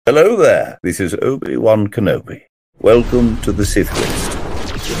Hello there, this is Obi-Wan Kenobi. Welcome to the Sith List.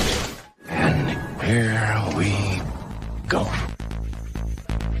 And here we go.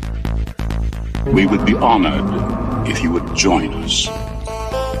 We would be honored if you would join us.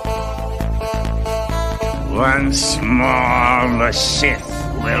 Once more, the Sith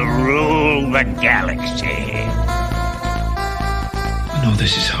will rule the galaxy. I know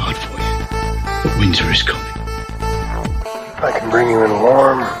this is hard for you, but winter is coming. I can bring you in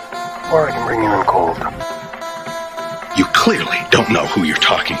warm, or I can bring you in cold. You clearly don't know who you're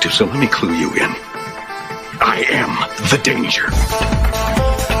talking to, so let me clue you in. I am the danger.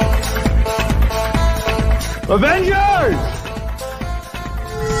 Avengers!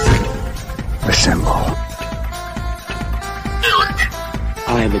 Assemble.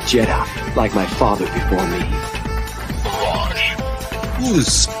 I am a Jedi, like my father before me. Who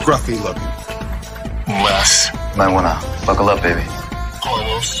is scruffy looking? Les. Might wanna buckle up, baby.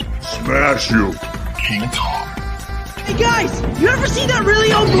 Carlos. Smash you. King Tom. Hey guys, you ever seen that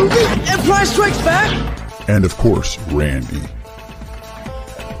really old movie, Empire Strikes Back? And of course, Randy.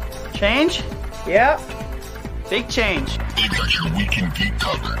 Change? Yeah. Big change. They got your weekend geek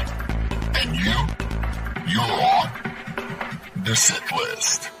covered. And you're on the Sith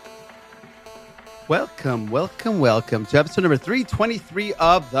List. Welcome to episode number 323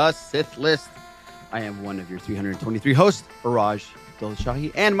 of the Sith List. I am one of your 323 hosts, Barrage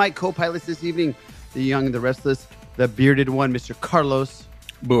Dolshahi, and my co-pilots this evening, the young, the restless, the bearded one, Mr. Carlos.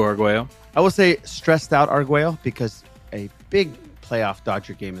 Boo Arguello. I will say stressed out Arguello because a big playoff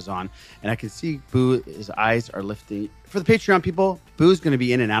Dodger game is on, and I can see Boo, his eyes are lifting. For the Patreon people, Boo's going to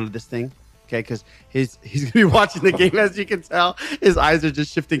be in and out of this thing, okay, because he's going to be watching the game, as you can tell. His eyes are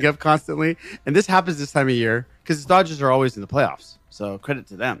just shifting up constantly, and this happens this time of year because the Dodgers are always in the playoffs, so credit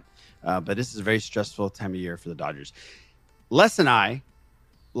to them. But this is a very stressful time of year for the Dodgers. Les and I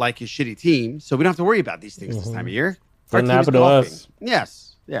like a shitty team, so we don't have to worry about these things this time of year. Doesn't happen to us.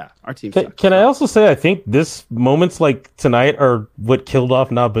 Yes. Yeah. Our team sucks. Can I also say I think this moments like tonight are what killed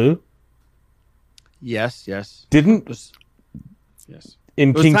off Naboo? Yes. Yes. King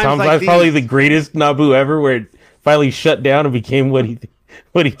In King Tom's like life, probably the greatest Naboo ever, where it finally shut down and became what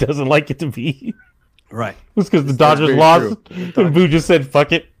he doesn't like it to be. Right. It was because the Dodgers lost, and Boo just said,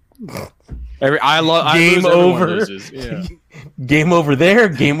 "Fuck it." Game over. Yeah. Game over there.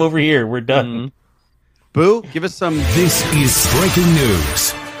 Game over here. We're done. Mm-hmm. Boo, give us some. This is breaking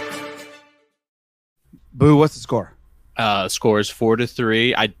news. Boo, what's the score? Score is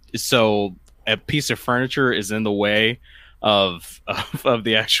 4-3. So a piece of furniture is in the way of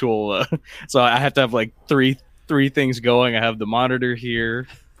the actual. So I have to have like three things going. I have the monitor here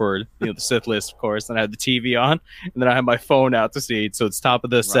for the Sith List, of course, and I have the TV on, and then I have my phone out to see. So it's top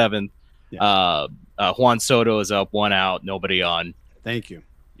of the seventh. Yeah. Juan Soto is up, 1 out, nobody on. Thank you.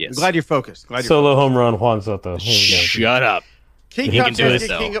 Yes. I'm glad you're focused. Solo home run, Juan Soto. Shut up. He can do it,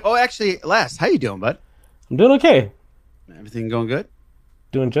 though. Actually, Les, how you doing, bud? I'm doing okay. Everything going good?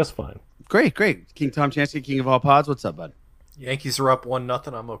 Doing just fine. Great. King Tom Chansky, king of all pods. What's up, bud? Yankees are up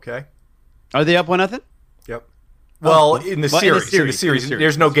 1-0. I'm okay. Are they up 1-0? Yep. Well, in the series,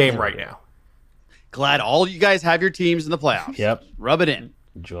 there's no game right now. Glad all you guys have your teams in the playoffs. Yep. Rub it in.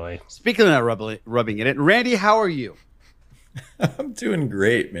 Enjoy. Speaking of rubbing it in, Randy, how are you? I'm doing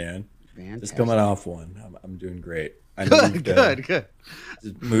great, man. Fantastic. Just coming off one. I'm doing great. Good.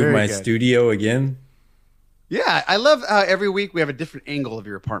 Just moved my studio again. Yeah, I love how every week we have a different angle of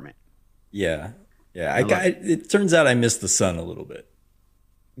your apartment. Yeah. It turns out I miss the sun a little bit.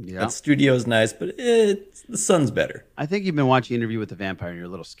 Yeah. That studio's nice, but the sun's better. I think you've been watching Interview with the Vampire and you're a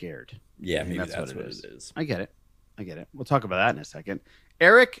little scared. Yeah, maybe that's what it is. I get it. We'll talk about that in a second.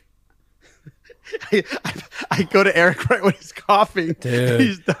 Eric, I go to Eric right when he's coughing. Dude.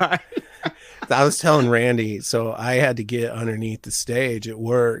 He's dying. I was telling Randy, so I had to get underneath the stage at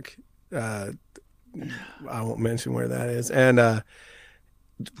work. I won't mention where that is. And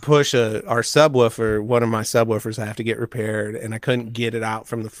push our subwoofer, one of my subwoofers I have to get repaired, and I couldn't get it out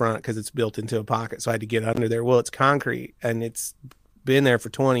from the front because it's built into a pocket, so I had to get under there. Well, it's concrete, and it's been there for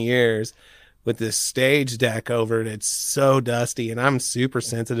 20 years with this stage deck over it. It's so dusty, and I'm super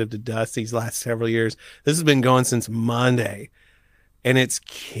sensitive to dust these last several years. This has been going since Monday, and it's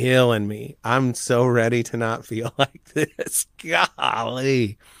killing me. I'm so ready to not feel like this.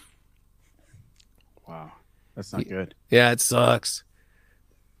 Golly. Wow. That's not good. Yeah, it sucks.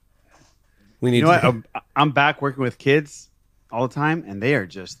 We need what? I'm back working with kids all the time, and they are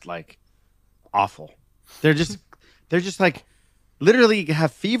just like awful. They're just like literally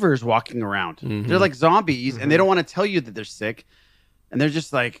have fevers walking around. Mm-hmm. They're like zombies, and they don't want to tell you that they're sick, and they're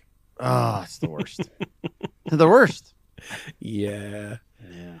just like, oh, it's the worst. They're the worst. Yeah.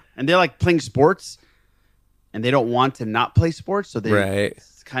 Yeah, and they're like playing sports, and they don't want to not play sports, so they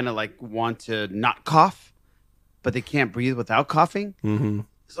kind of like want to not cough, but they can't breathe without coughing. Mm-hmm.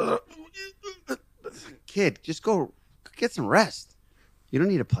 So, kid, just go get some rest. You don't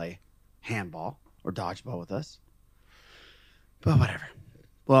need to play handball or dodgeball with us. But whatever.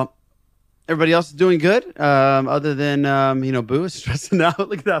 Well, everybody else is doing good. Other than Boo is stressing out.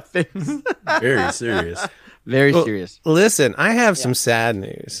 Look at that face. Very serious. Very serious. Listen, I have some sad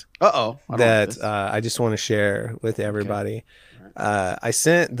news. That I just want to share with everybody. Okay. I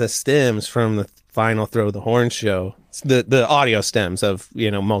sent the stems from the Final Throw the Horn show, the audio stems of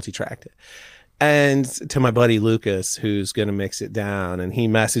multi-tracked it, and to my buddy Lucas, who's going to mix it down, and he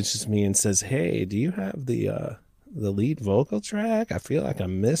messages me and says, "Hey, do you have the lead vocal track? I feel like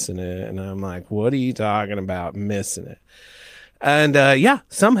I'm missing it." And I'm like, "What are you talking about missing it?" And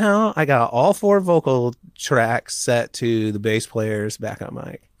somehow I got all 4 vocal tracks set to the bass player's backup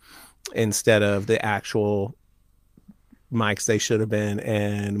mic instead of the actual mics they should have been.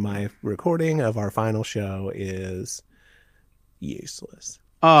 And my recording of our final show is useless.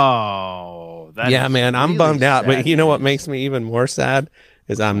 Oh, man, I'm really bummed out. sad. But you know what makes me even more sad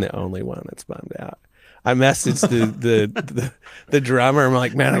is I'm the only one that's bummed out. I messaged the drummer. I'm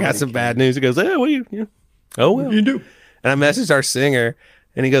like, "Man, I got some bad news." He goes, "Hey, what do you? Oh, well, you do." And I messaged our singer,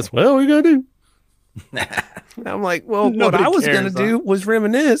 and he goes, "Well, what are you gonna do?" And I'm like, "Well, what I was gonna do was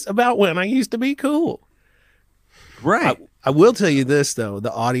reminisce about when I used to be cool." Right. I will tell you this though: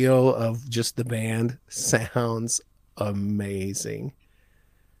 the audio of just the band sounds amazing.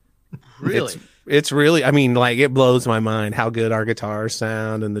 Really? It's really. I mean, like, it blows my mind how good our guitars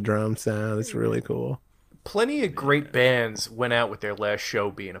sound and the drums sound. It's really cool. Plenty of great bands went out with their last show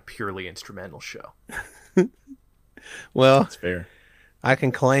being a purely instrumental show. Well, that's fair. I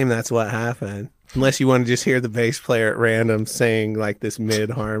can claim that's what happened. Unless you want to just hear the bass player at random sing like this mid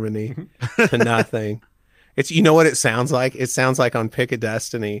harmony to nothing. You know what it sounds like? It sounds like on Pick of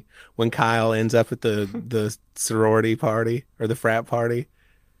Destiny when Kyle ends up at the sorority party or the frat party,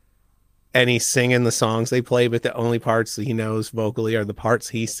 and he's singing the songs they play, but the only parts that he knows vocally are the parts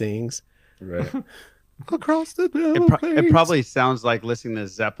he sings. Right. Across the it probably sounds like listening to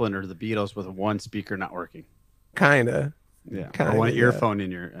Zeppelin or the Beatles with one speaker not working. Kinda. Yeah. Kinda, or one yeah. earphone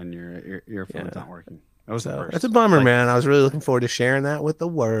in your earphone's not working. That was the worst. That's a bummer, man. I was really looking forward to sharing that with the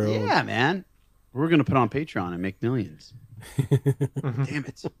world. Yeah, man. We're gonna put on Patreon and make millions. Damn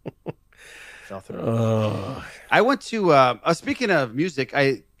it. Fell through. I went to speaking of music,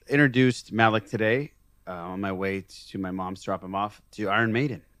 I introduced Malik today on my way to my mom's drop him off to Iron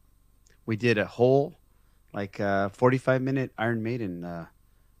Maiden. We did a whole 45-minute Iron Maiden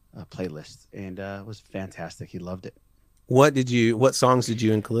playlist, and it was fantastic. He loved it. What songs did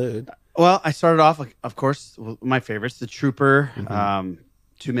you include? Well, I started off, of course, with my favorites, The Trooper,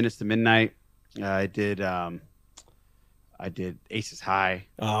 2 Minutes to Midnight. I did Aces High.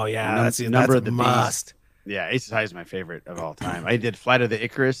 Oh yeah, that's Number of the must. Beast. Yeah, Aces High is my favorite of all time. I did Flight of the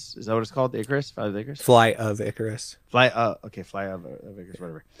Icarus. Is that what it's called? The Icarus? Flight of the Icarus? Flight of Icarus. Flight of Icarus,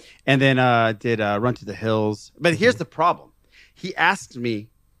 whatever. And then did Run to the Hills. But here's the problem. He asked me,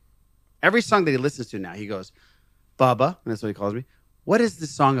 every song that he listens to now, he goes, "Bubba," and that's what he calls me, "what is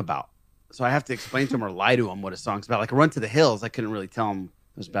this song about?" So I have to explain to him or lie to him what a song's about. Like Run to the Hills, I couldn't really tell him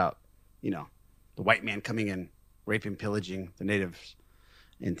it was about, the white man coming in, raping, pillaging the natives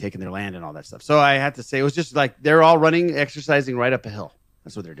and taking their land and all that stuff. So I had to say, it was just like they're all running, exercising right up a hill.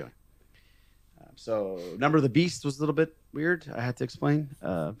 That's what they're doing. So Number of the Beast was a little bit weird. I had to explain.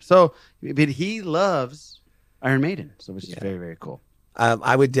 But he loves Iron Maiden, so which is very, very cool.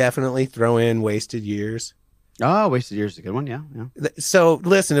 I would definitely throw in Wasted Years. Oh, Wasted Years is a good one. Yeah. So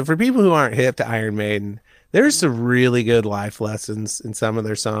listen, for people who aren't hip to Iron Maiden, there's some really good life lessons in some of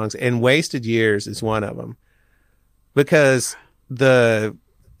their songs, and Wasted Years is one of them, because the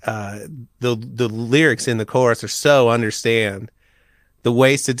lyrics in the chorus are so understand the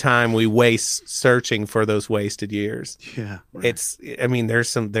wasted time we waste searching for those wasted years. Yeah, right. There's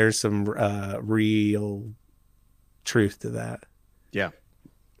some real truth to that. Yeah,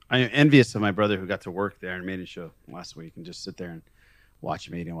 I am envious of my brother who got to work the Iron Maiden show last week and just sit there and watch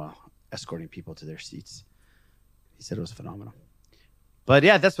Maiden while escorting people to their seats. He said it was phenomenal. But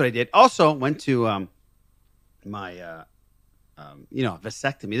yeah, that's what I did. Also went to my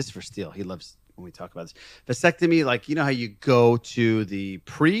vasectomy. This is for Steele. He loves when we talk about this. Vasectomy, like, how you go to the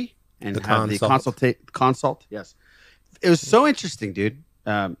pre and have the consult. Yes. It was so interesting, dude.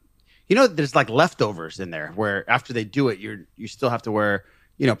 There's like leftovers in there where after they do it, you still have to wear,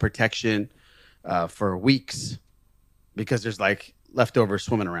 protection for weeks because there's like leftovers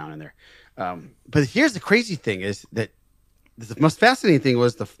swimming around in there. But here's the crazy thing is that the most fascinating thing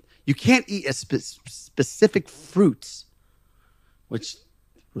was you can't eat a specific fruits, which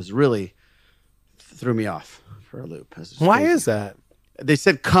was really threw me off for a loop. Why is that? They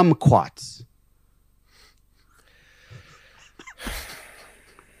said kumquats.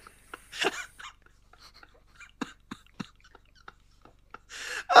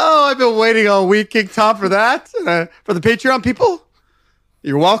 Oh, I've been waiting all week, King Tom, for that. For the Patreon people,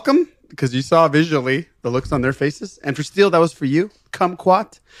 you're welcome, because you saw visually the looks on their faces. And for Steele, that was for you,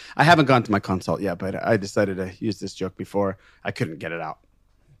 kumquat. I haven't gone to my consult yet, but I decided to use this joke before. I couldn't get it out.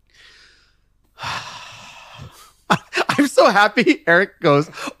 I'm so happy Eric goes,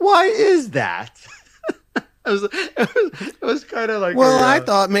 why is that? It was kind of like, well, I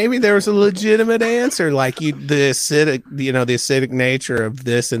thought maybe there was a legitimate answer, like the acidic nature of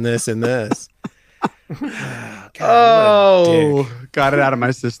this and this and this. God, got it out of my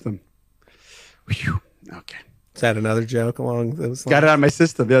system. Whew. Okay, is that another joke along those lines? Got it out of my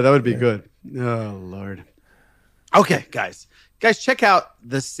system. Yeah, that would be good. Oh Lord. Okay, guys, check out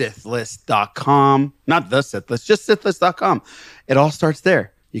thesithlist.com. Not the Sith List, just sithlist.com. It all starts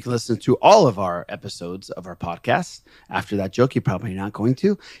there. You can listen to all of our episodes of our podcast. After that joke, you're probably not going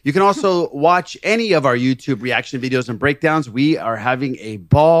to. You can also watch any of our YouTube reaction videos and breakdowns. We are having a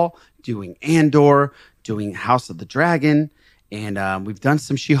ball doing Andor, doing House of the Dragon, and we've done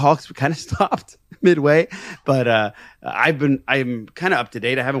some She-Hulks. We kind of stopped midway, but I'm kind of up to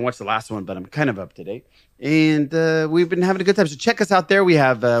date. I haven't watched the last one, but I'm kind of up to date. And we've been having a good time. So check us out there. We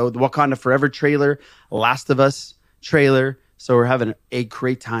have the Wakanda Forever trailer, Last of Us trailer. So we're having a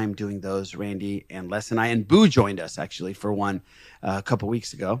great time doing those. Randy and Les and I, and Boo joined us actually for one a couple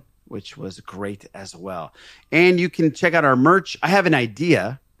weeks ago, which was great as well. And you can check out our merch. I have an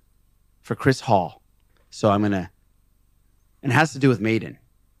idea for Chris Hall. So and it has to do with Maiden.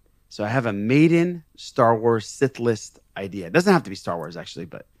 So I have a Maiden Star Wars Sith List idea. It doesn't have to be Star Wars actually,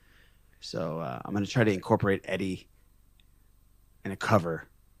 but so I'm going to try to incorporate Eddie in a cover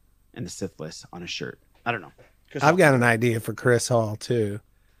and the Sith List on a shirt. I don't know. I've got an idea for Chris Hall too.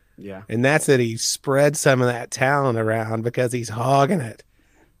 Yeah. And that's that he spread some of that talent around because he's hogging it.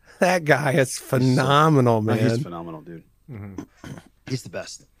 That guy is phenomenal, man. He's phenomenal, dude. Mm-hmm. He's the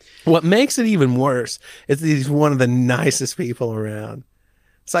best. What makes it even worse is that he's one of the nicest people around.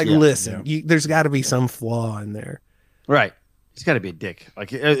 It's like, listen, there's got to be some flaw in there. Right. He's got to be a dick.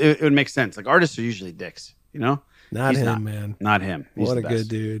 Like it would make sense. Like artists are usually dicks, you know? Not him, man. Not him. He's what the a best. good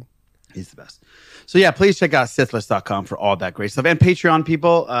dude. He's the best. So yeah, please check out sithlist.com for all that great stuff. And Patreon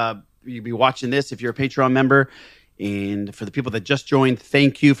people, you'll be watching this if you're a Patreon member. And for the people that just joined,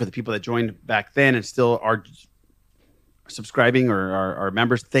 thank you. For the people that joined back then and still are subscribing or are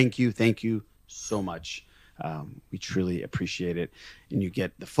members, thank you so much. We truly appreciate it. And you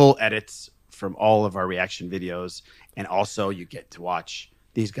get the full edits from all of our reaction videos. And also you get to watch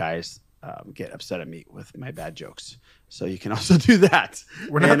these guys get upset at me with my bad jokes. So you can also do that.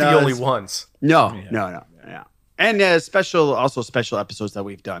 We're not the only ones. No. Yeah. And special episodes that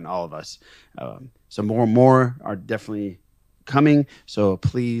we've done, all of us. So more are definitely coming. So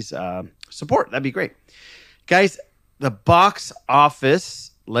please support. That'd be great. Guys, the box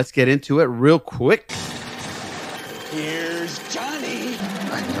office. Let's get into it real quick. Here's Johnny.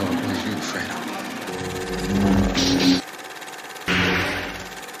 I know it was you, Fredo.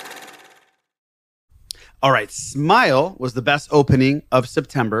 All right, Smile was the best opening of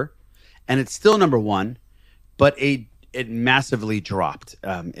September, and it's still number one, but it massively dropped.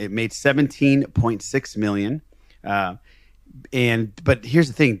 It made $17.6 million. But here's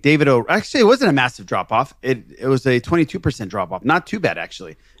the thing, actually, it wasn't a massive drop off. It was a 22% drop off. Not too bad,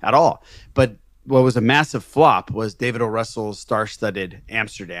 actually, at all. But what was a massive flop was David O. Russell's star-studded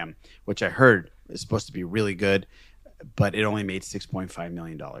Amsterdam, which I heard is supposed to be really good, but it only made $6.5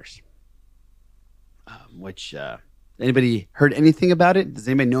 million. Which anybody heard anything about it? Does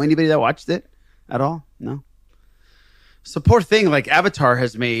anybody know anybody that watched it at all? No. So poor thing, like Avatar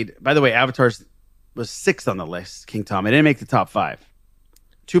has made. By the way, Avatar was 6th on the list. King Tom, it didn't make the top 5.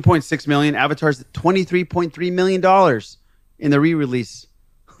 2.6 million. Avatar's $23.3 million in the re-release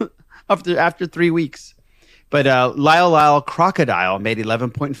after 3 weeks. But Lyle Crocodile made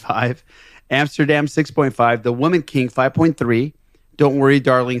 11.5. Amsterdam 6.5. The Woman King 5.3. Don't Worry,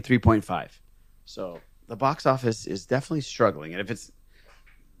 Darling 3.5. So the box office is definitely struggling. And if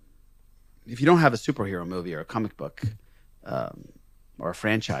you don't have a superhero movie or a comic book or a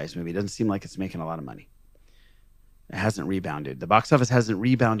franchise movie, it doesn't seem like it's making a lot of money. It hasn't rebounded. The box office hasn't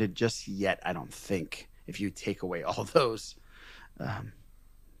rebounded just yet, I don't think, if you take away all those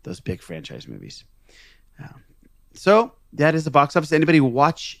big franchise movies. So that is the box office. Anybody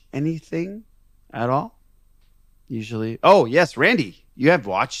watch anything at all? usually. Oh yes, Randy, you have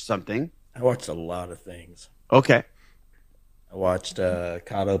watched something. I watched a lot of things. Okay. I watched,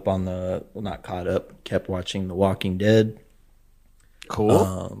 caught up on not caught up, kept watching The Walking Dead.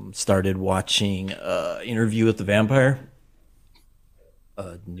 Cool. Started watching Interview with the Vampire,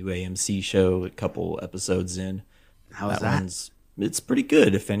 a new AMC show, a couple episodes in. How's that? It's pretty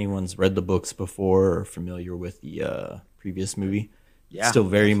good if anyone's read the books before or familiar with the previous movie. Yeah. Still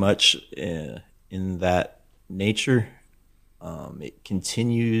very much in that nature. It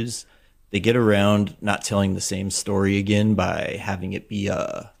continues. They get around not telling the same story again by having it be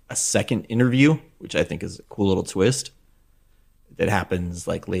a second interview, which I think is a cool little twist that happens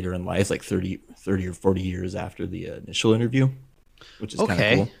like later in life, like 30 or 40 years after the initial interview, which is kind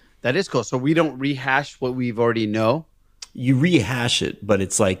of cool. That is cool. So we don't rehash what we've already know. You rehash it, but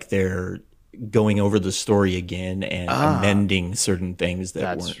it's like they're going over the story again and amending certain things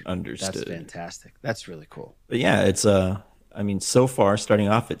that weren't understood. That's fantastic. That's really cool. But yeah, it's I mean, so far starting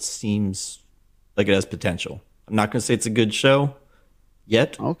off, it seems like it has potential. I'm not going to say it's a good show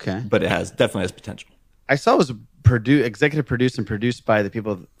yet. Okay. But it definitely has potential. I saw it was executive produced and produced by the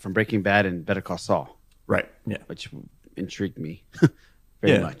people from Breaking Bad and Better Call Saul. Right. Yeah. Which intrigued me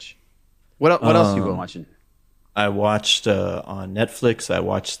very much. What else you been watching? I watched on Netflix. I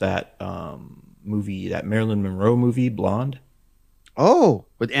watched that movie, that Marilyn Monroe movie, Blonde. Oh,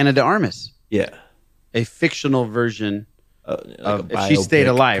 with Anna de Armas. Yeah. A fictional version like if she stayed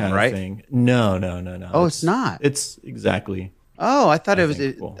alive, right? Thing. No. Oh, it's not. It's exactly. Oh, I thought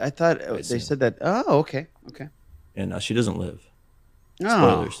I thought they said that. Oh, okay. And she doesn't live.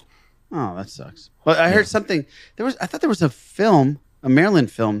 Spoilers. Oh, that sucks. Well, I heard something. I thought there was a film, a Marilyn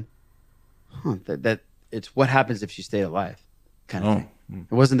film. That it's what happens if she stayed alive, kind of thing.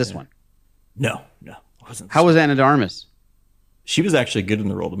 It wasn't this one. No, it wasn't. How was Anna de Armas? She was actually good in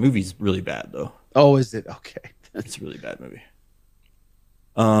the role. The movie's really bad though. Oh, is it? Okay. It's a really bad movie.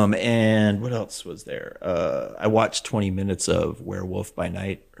 And what else was there? I watched 20 minutes of Werewolf by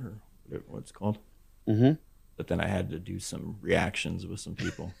Night, or what it's called. Mm-hmm. But then I had to do some reactions with some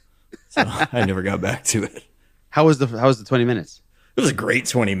people, so I never got back to it. How was the 20 minutes? It was a great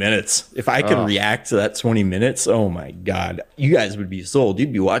 20 minutes. If I could react to that 20 minutes, oh my God, you guys would be sold.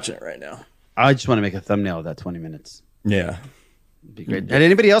 You'd be watching it right now. I just want to make a thumbnail of that 20 minutes. Yeah. It'd be great. Did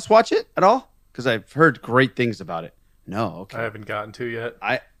anybody else watch it at all? Because I've heard great things about it. No, okay. I haven't gotten to yet.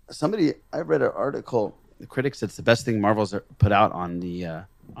 I read an article. The critic said it's the best thing Marvel's put out on the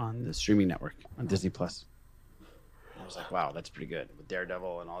streaming network on Disney Plus. I was like, wow, that's pretty good with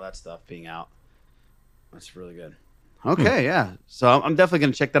Daredevil and all that stuff being out. That's really good. Okay, yeah. So I'm definitely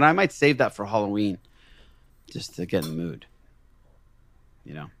gonna check that. I might save that for Halloween, just to get in the mood.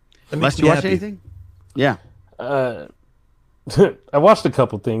 You know, unless you watch anything. Yeah. I watched a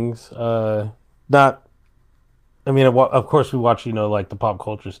couple things. Of course we watch, like the pop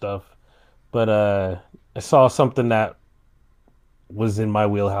culture stuff, but I saw something that was in my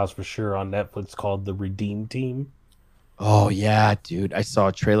wheelhouse for sure on Netflix called The Redeem Team. Oh yeah, dude! I saw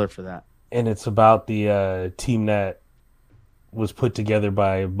a trailer for that, and it's about the team that was put together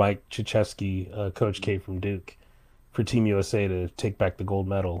by Mike Krzyzewski, Coach K from Duke, for Team USA to take back the gold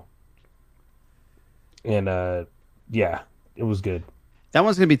medal. And it was good. That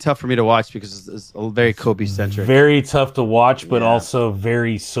one's gonna be tough for me to watch because it's very Kobe centric. Very tough to watch, but also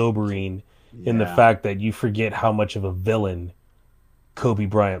very sobering in the fact that you forget how much of a villain Kobe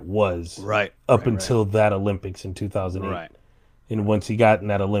Bryant was up until that Olympics in 2008. Right. And once he got in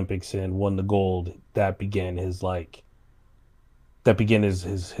that Olympics and won the gold, that began his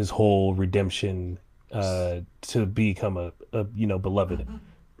whole redemption to become a beloved.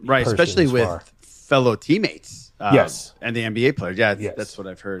 Right, especially with fellow teammates. Yes. And the NBA players. Yeah, that's what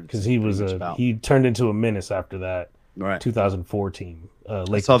I've heard. Because he turned into a menace after that. Right. 2014.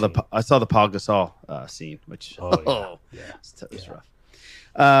 I saw the Paul Gasol scene, which it was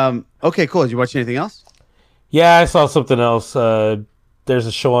rough. Okay, cool. Did you watch anything else? Yeah, I saw something else. There's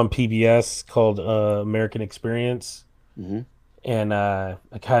a show on PBS called American Experience. Mm-hmm. And I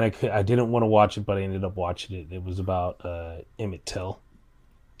didn't want to watch it, but I ended up watching it. It was about Emmett Till.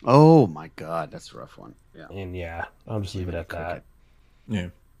 Oh my God, that's a rough one. Yeah. And I'll just leave it at that. Yeah.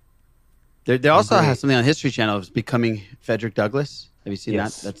 They also have something on History Channel. It's Becoming Frederick Douglass. Have you seen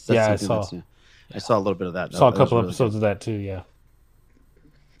that? That's I saw. I saw a little bit of that. Saw a couple episodes of that too. Yeah.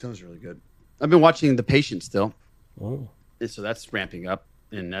 That was really good. I've been watching The Patient still. Oh. So that's ramping up,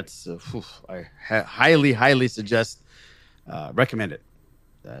 and that's I highly suggest. Recommend it.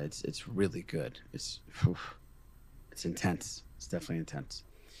 It's really good. It's intense. It's definitely intense.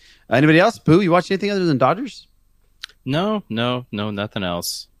 Anybody else? Boo, you watch anything other than Dodgers? No, nothing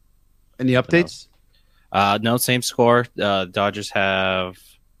else. Any updates? No, same score. Dodgers have,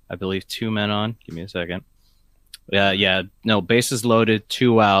 I believe, 2 men on. Give me a second. Yeah. No, bases loaded,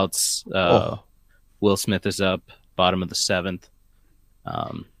 2 outs. Will Smith is up, bottom of the 7th.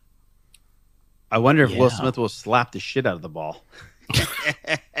 I wonder if Will Smith will slap the shit out of the ball.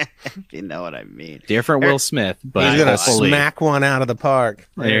 You know what I mean? Different Will Smith, but he's gonna smack one out of the park.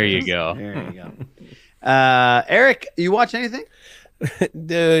 There you go. There you go. Eric, you watch anything?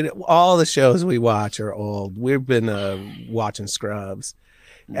 Dude, all the shows we watch are old. We've been watching Scrubs,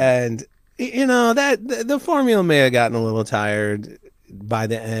 and you know that the formula may have gotten a little tired by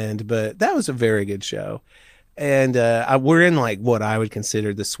the end, but that was a very good show. And we're in like what I would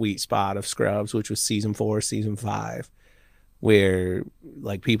consider the sweet spot of Scrubs, which was season 4, season 5, where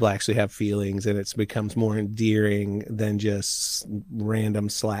like people actually have feelings and it becomes more endearing than just random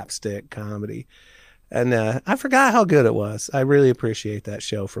slapstick comedy. And I forgot how good it was. I really appreciate that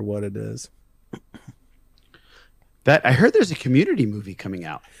show for what it is. That I heard there's a Community movie coming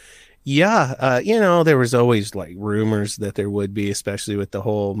out. Yeah, you know, there was always like rumors that there would be, especially with the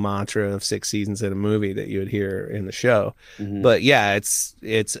whole mantra of 6 seasons in a movie that you would hear in the show. Mm-hmm. But yeah, it's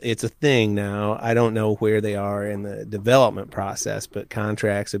a thing now. I don't know where they are in the development process, but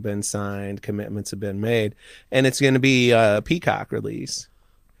contracts have been signed, commitments have been made, and it's going to be a Peacock release.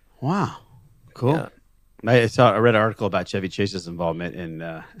 Wow, cool. Yeah. I read an article about Chevy Chase's involvement, and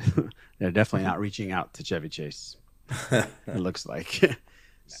they're definitely not reaching out to Chevy Chase. It looks like.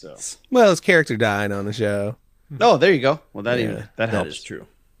 So, well, his character died on the show. Oh, there you go. Well, that helps. That is true.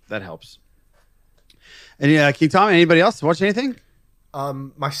 That helps. And King Tom, anybody else watch anything?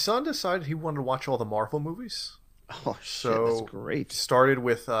 My son decided he wanted to watch all the Marvel movies. Oh, so that's great. Started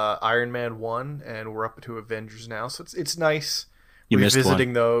with Iron Man 1, and we're up to Avengers now. So it's nice you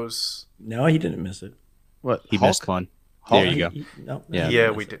revisiting those. No, he didn't miss it. What? He missed one. Hulk? There you go. No.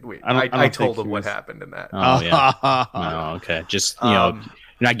 Yeah, we did. I told him what happened in that. Oh, yeah. Oh, okay. Just, you're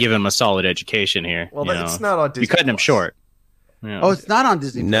not giving him a solid education here. Well, it's not on Disney. You're cutting him short. Yeah. Oh, it's not on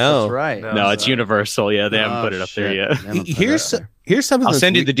Disney. No, that's right. No, it's Universal. Yeah, they haven't put it up there yet. Here's something. I'll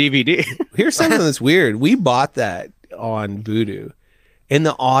send you the DVD. Here's something that's weird. We bought that on Vudu, and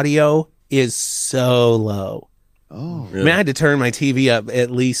the audio is so low. Oh, really? I mean, I had to turn my TV up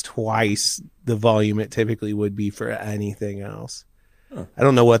at least twice the volume it typically would be for anything else. Huh. I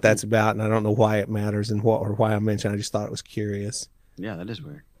don't know what that's about, and I don't know why it matters and why I mentioned. I just thought it was curious. Yeah, that is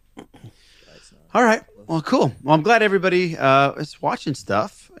weird. All right. Well, cool. Well, I'm glad everybody is watching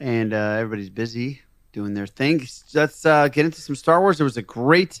stuff, and everybody's busy doing their thing. Let's get into some Star Wars. There was a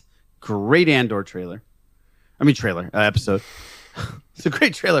great Andor episode. It's a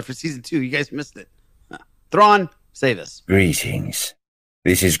great trailer for season 2. You guys missed it. Thrawn, say this. Greetings.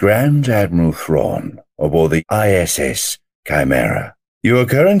 This is Grand Admiral Thrawn aboard the ISS Chimera. You are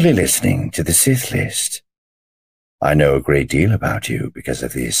currently listening to the Sith List. I know a great deal about you because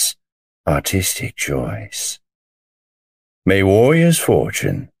of this artistic choice. May warrior's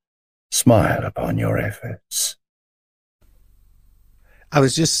fortune smile upon your efforts. I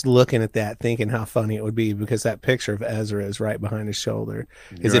was just looking at that, thinking how funny it would be because that picture of Ezra is right behind his shoulder.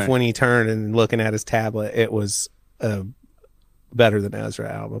 As if when he turned and looking at his tablet, it was a Better Than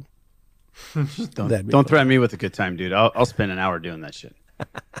Ezra album. Don't threaten me with a good time, dude. I'll spend an hour doing that shit.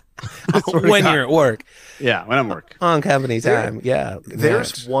 When you're at work. Yeah, when I'm work. On company time. Yeah.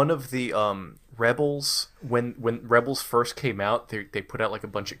 There's one of the Rebels, when Rebels first came out, they put out like a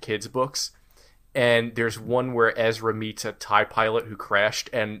bunch of kids' books. And there's one where Ezra meets a TIE pilot who crashed,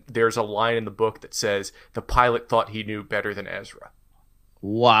 and there's a line in the book that says, the pilot thought he knew better than Ezra.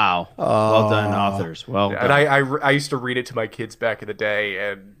 Wow. Well done, authors. Well done. And I used to read it to my kids back in the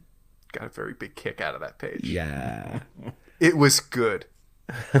day and got a very big kick out of that page. Yeah. It was good.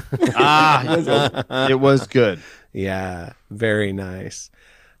 It was good. Yeah, very nice.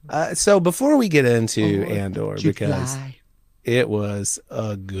 So before we get into Andor, because it was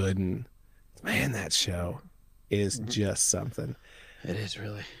a good one. Man, that show is just something. It is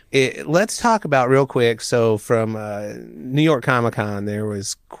really. Let's talk about real quick. So from New York Comic-Con, there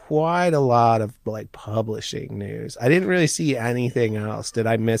was quite a lot of like publishing news. I didn't really see anything else. Did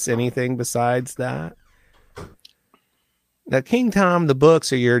I miss anything besides that? Now, King Tom, the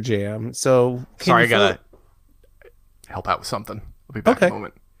books are your jam. So sorry, I gotta help out with something. I'll be back in a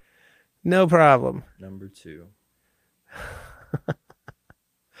moment. No problem. Number 2.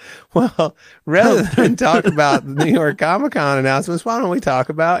 Well, rather than talk about the New York Comic-Con announcements, why don't we talk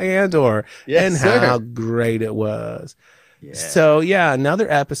about Andor and how great it was? Yeah. So, yeah, another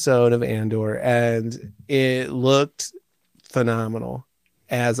episode of Andor, and it looked phenomenal,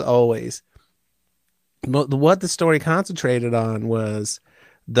 as always. What the story concentrated on was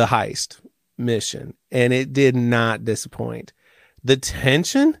the heist. mission, and it did not disappoint. The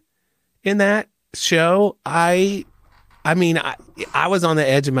tension in that show, I was on the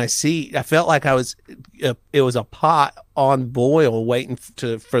edge of my seat. I felt like it was a pot on boil waiting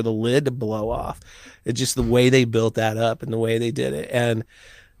for the lid to blow off. It's just the way they built that up and the way they did it. And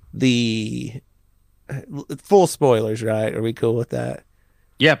the full spoilers, right? Are we cool with that?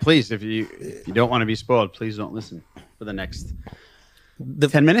 Yeah, please. If you don't want to be spoiled, please don't listen for the next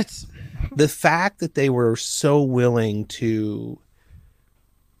 10 minutes. The fact that they were so willing to,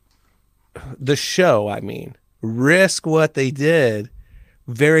 the show, risk what they did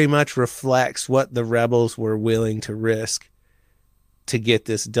very much reflects what the rebels were willing to risk to get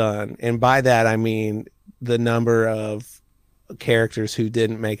this done. And by that, I mean the number of characters who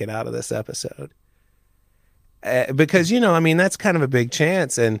didn't make it out of this episode. Because, that's kind of a big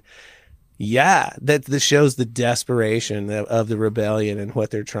chance. And yeah, that this shows the desperation of the rebellion and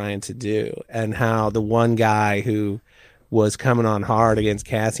what they're trying to do, and how the one guy who was coming on hard against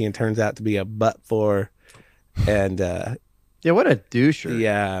Cassian turns out to be a butt for. And yeah, what a doucher.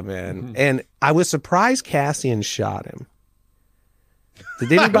 Yeah, man. Mm-hmm. And I was surprised Cassian shot him.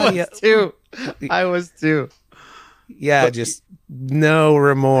 Did anybody I was too. Yeah, just no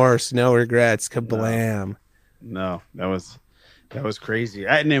remorse, no regrets. Kablam. No, that was crazy.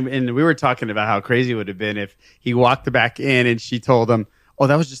 And we were talking about how crazy it would have been if he walked back in and she told him, "Oh,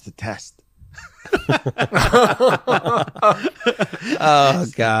 that was just a test." Oh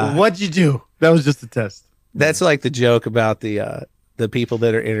God. What'd you do? That was just a test. That's like the joke about the people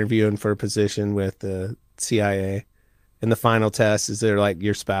that are interviewing for a position with the CIA. And the final test is they're like,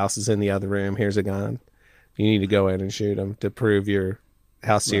 your spouse is in the other room. Here's a gun. You need to go in and shoot him to prove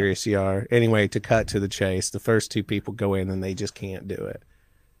how serious you are. Anyway, to cut to the chase, the first two people go in and they just can't do it.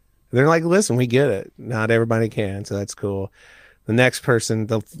 They're like, listen, we get it. Not everybody can, so that's cool.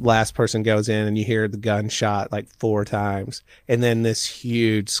 The last person goes in and you hear the gunshot like 4 times. And then this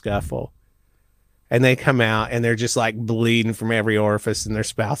huge scuffle. And they come out and they're just like bleeding from every orifice and their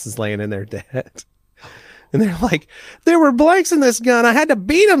spouse is laying in there dead. And they're like, there were blanks in this gun. I had to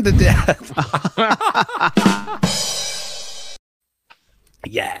beat him to death.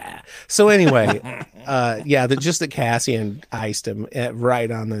 Yeah. So anyway, just that Cassian iced him right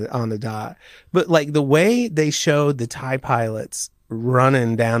on the dot. But like the way they showed the TIE pilots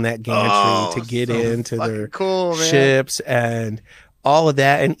running down that gantry to get into their ships and all of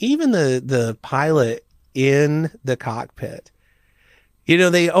that, and even the pilot in the cockpit.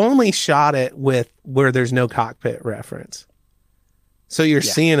 They only shot it with where there's no cockpit reference. So you're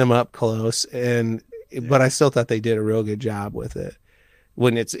seeing him up close, but I still thought they did a real good job with it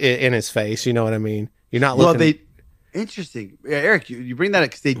when it's in his face. You know what I mean? You're not looking. Interesting. Yeah, Eric, you bring that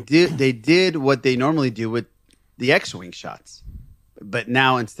up because they did what they normally do with the X-Wing shots. But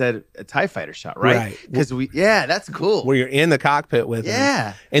now instead a TIE fighter shot, right? Because that's cool. Where you're in the cockpit with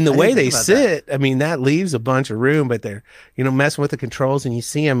them. And the way they sit, that leaves a bunch of room, but they're, messing with the controls and you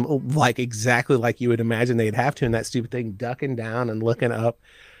see them like exactly like you would imagine they'd have to in that stupid thing, ducking down and looking up,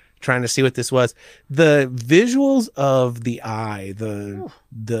 trying to see what this was. The visuals of the eye,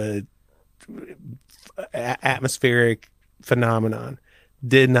 the atmospheric phenomenon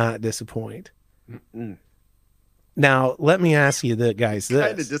did not disappoint. Mm-mm. Now, let me ask you guys this.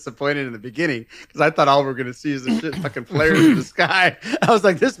 Kind of disappointed in the beginning because I thought all we were going to see is the shit fucking flares in the sky. I was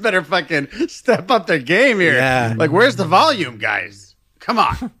like, this better fucking step up their game here. Yeah. Like, where's the volume, guys? Come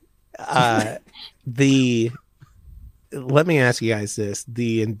on. Let me ask you guys this.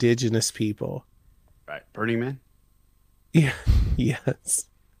 The indigenous people. Right. Burning Man? Yeah. Yes.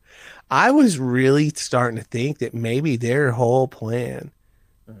 I was really starting to think that maybe their whole plan,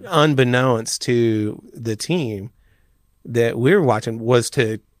 unbeknownst to the team that we were watching, was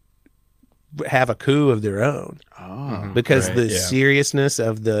to have a coup of their own. Because the seriousness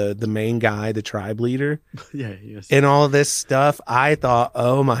of the main guy, the tribe leader, and all of this stuff, I thought,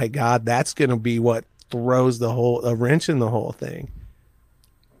 oh my God, that's going to be what throws a wrench in the whole thing.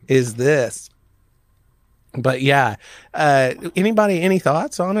 Is this? But any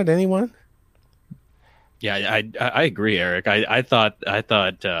thoughts on it? Anyone? Yeah, I agree, Eric. I thought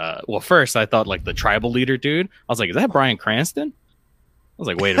well, first I thought like the tribal leader dude. I was like, is that Bryan Cranston? I was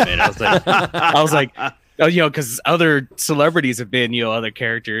like, wait a minute. I was like, oh, because other celebrities have been, other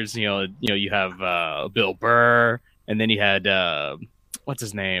characters. You have Bill Burr, and then you had what's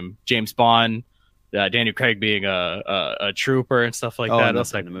his name, James Bond, Daniel Craig being a trooper and stuff like that. I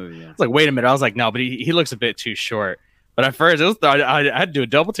was like, the movie, I was like, wait a minute. I was like, no, but he looks a bit too short. But at first, I had to do a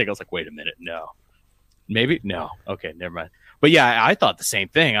double take. I was like, wait a minute, no. Maybe no. Okay, never mind. But yeah, I thought the same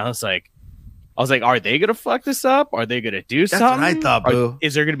thing. I was like, I was like, are they gonna fuck this up? Are they gonna do That's something? what I thought, Boo.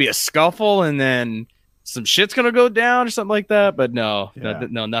 Is there gonna be a scuffle and then some shit's gonna go down or something like that? But no,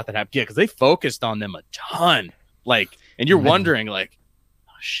 nothing happened. Yeah, because they focused on them a ton. Like, and you're wondering, like,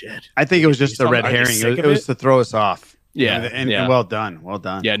 oh shit. I think it was just a red herring. It was to throw us off. Yeah, and well done. Well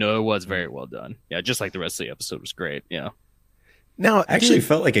done. Yeah, no, it was very well done. Yeah, just like the rest of the episode was great. Yeah. No, I actually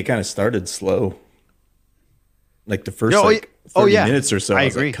felt like it kind of started slow. Like the first 30 minutes or so, I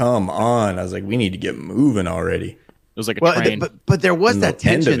was agree. like, come on. I was like, we need to get moving already. It was like a Well, train. but there was And that the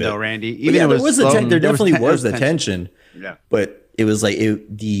end tension of it. though, Randy. But yeah, there was the there definitely was the tension. tension. Yeah. But it was like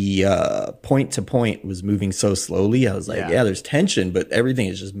the point to point was moving so slowly. I was like, yeah, there's tension, but everything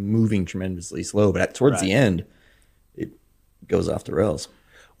is just moving tremendously slow. But towards the end, it goes off the rails.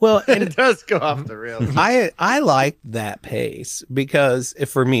 Well, and It does go off the rails. I liked that pace because,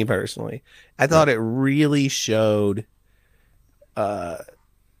 for me personally, I thought it really showed, like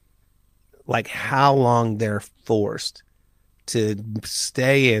how long they're forced to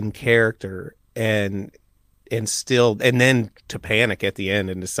stay in character and still, and then to panic at the end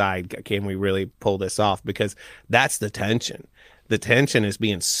and decide, can we really pull this off? Because that's the tension. The tension is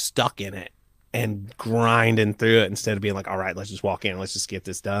being stuck in it and grinding through it instead of being like, all right, let's just walk in, let's just get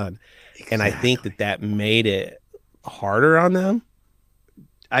this done. Exactly. And I think that made it harder on them.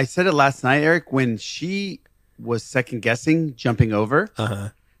 I said it last night, Eric, when she was second guessing jumping over.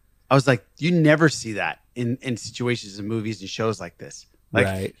 I was like, you never see that in situations in movies and shows like this.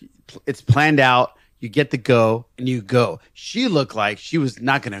 Like, it's planned out. You get the go and you go. She looked like she was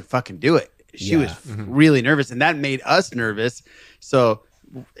not going to fucking do it. She was really nervous, and that made us nervous. So,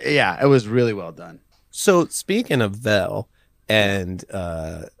 yeah, it was really well done. So, speaking of Vel and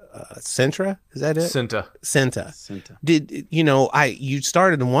Sintra, is that it? Cinta. Did you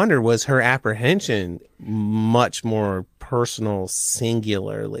started to wonder, was her apprehension much more personal,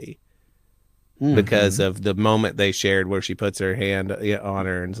 singularly, because of the moment they shared where she puts her hand on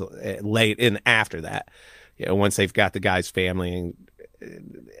her and late and after that, once they've got the guy's family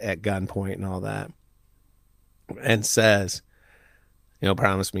at gunpoint and all that, and says,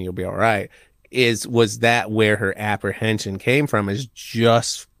 promise me you'll be all right. Was that where her apprehension came from? Is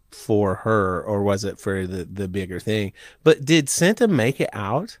just for her, or was it for the bigger thing? But did Cinta make it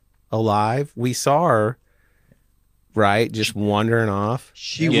out alive? We saw her, right, just wandering off.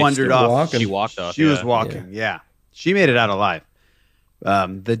 She wandered off. She walked off. She was walking. Yeah. She made it out alive.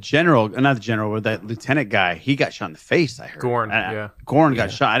 The general, not the general, but that lieutenant guy, he got shot in the face. I heard Gorn. Gorn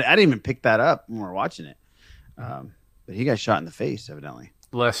got shot. I didn't even pick that up when we were watching it. But he got shot in the face, evidently.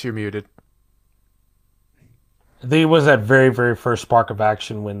 Les, you're muted. There was that very, very first spark of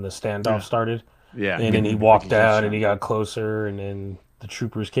action when the standoff started. Yeah. And then he walked out and he got closer, and then the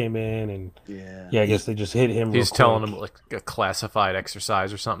troopers came in, and I guess they just hit him. He's telling him like a classified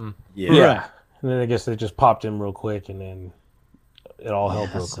exercise or something. Yeah. And then I guess they just popped him real quick, and then it all hell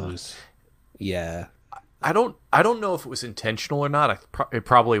broke loose. Yeah. I don't know if it was intentional or not. It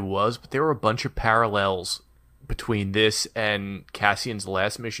probably was, but there were a bunch of parallels between this and Cassian's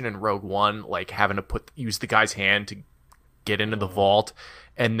last mission in Rogue One, like having to use the guy's hand to get into the vault,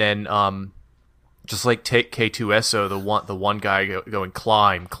 and then just like take K2SO, the one guy going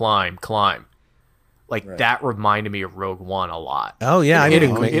climb. Like that reminded me of Rogue One a lot. Oh yeah, I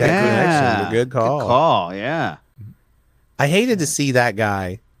didn't make that connection. Good call. Good call. Yeah. I hated to see that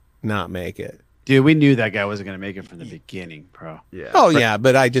guy not make it. Dude, we knew that guy wasn't going to make it from the beginning, bro. Yeah. Oh, yeah,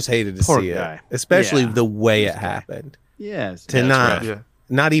 but I just hated to see guy. it. Especially the way it happened. Yes. To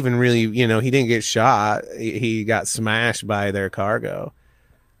not even really, he didn't get shot. He got smashed by their cargo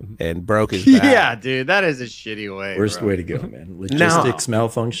and broke his back. Yeah, dude, that is a shitty way. Worst way to go, man. Logistics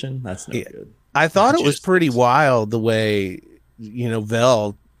malfunction, that's no good. I thought it was pretty wild the way,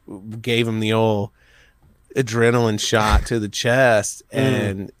 Vel gave him the old adrenaline shot to the chest,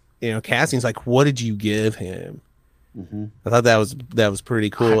 and Cassian's like, "What did you give him?" I thought that was pretty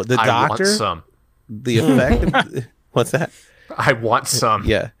cool. The doctor, I want some. The effect. What's that? I want some.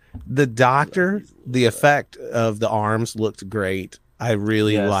 Yeah, the doctor. The effect of the arms looked great. I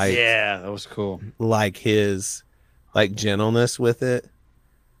really liked. Yeah, that was cool. Like his, gentleness with it.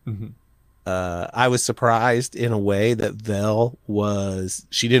 I was surprised in a way that Vel was.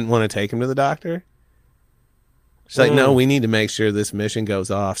 She didn't want to take him to the doctor. She's like, no, we need to make sure this mission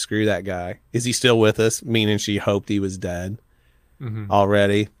goes off. Screw that guy. Is he still with us? Meaning she hoped he was dead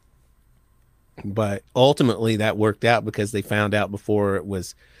already. But ultimately that worked out because they found out before it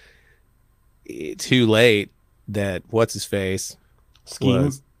was too late that what's-his-face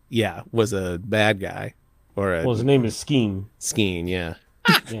was a bad guy. His name is Skeen. Skeen, yeah.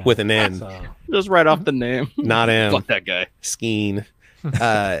 With an N. Just right off the name. Not M. Fuck that guy. Skeen.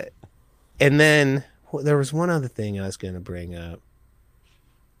 And then there was one other thing I was going to bring up.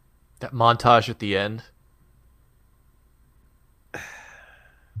 That montage at the end.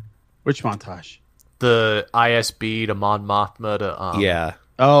 Which montage? The ISB to Mon Mothma to yeah.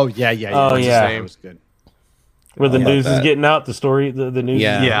 Oh yeah. Oh yeah, that was good. Where the news is getting out, the story, the news is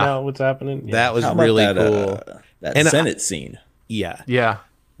getting Yeah. out, what's happening. Yeah. That was How about really that, cool. That And Senate scene. Yeah. Yeah.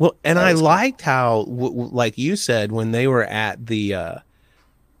 Well, and I liked how, like you said, when they were at the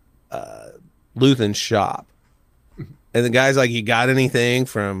Luthen's shop, and the guy's like, "You got anything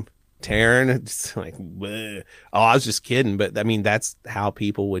from Terran?" It's like, bleh. "Oh, I was just kidding." But I mean, that's how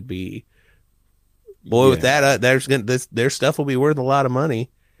people would be. Boy, with that, their stuff will be worth a lot of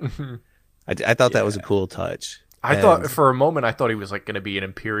money. I thought that was a cool touch. I thought for a moment I thought he was like going to be an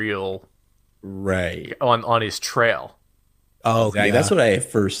Imperial, right, on his trail. Oh, exactly. yeah. That's what I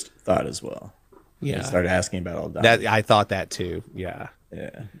first thought as well. Yeah, I started asking about all that. I thought that too. Yeah.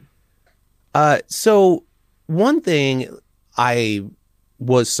 Yeah. So one thing I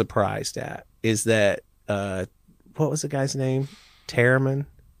was surprised at is that what was the guy's name? Terriman.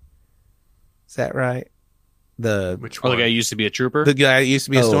 Is that right? Which one? The guy who used to be a trooper? The guy that used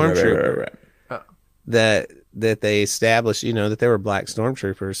to be a stormtrooper. Right. That they established, that there were black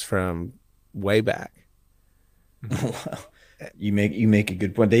stormtroopers from way back. You make a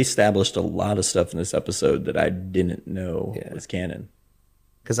good point. They established a lot of stuff in this episode that I didn't know was canon.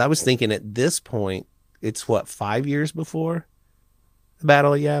 Because I was thinking at this point, it's 5 years before the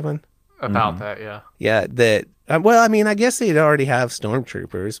Battle of Yavin? About that, yeah. Yeah, that. Well, I mean, I guess they'd already have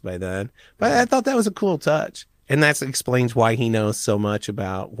stormtroopers by then, but I thought that was a cool touch, and that explains why he knows so much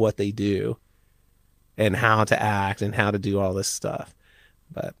about what they do, and how to act and how to do all this stuff.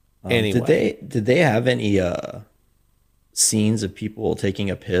 But anyway, did they have any scenes of people taking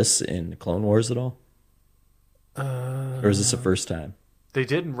a piss in Clone Wars at all? Or is this the first time? They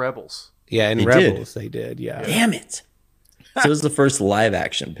did in Rebels. Yeah, in Rebels they did. Yeah. Damn it! So it was the first live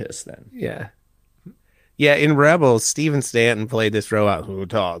action piss then. Yeah. Yeah, in Rebels, Stephen Stanton played this robot who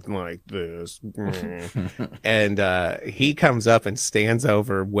talked like this. And he comes up and stands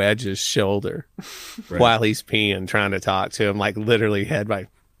over Wedge's shoulder while he's peeing, trying to talk to him, like literally head by.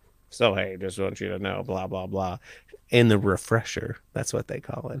 So, hey, just want you to know, blah, blah, blah. In the refresher. That's what they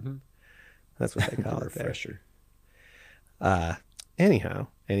call it. That's what they call it. Refresher. Anyhow,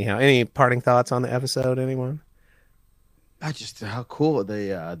 any parting thoughts on the episode, anyone? Just how cool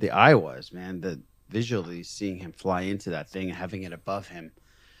the eye was, man. The visually seeing him fly into that thing and having it above him,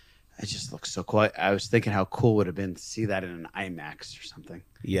 it just looks so cool. I was thinking how cool would have been to see that in an IMAX or something.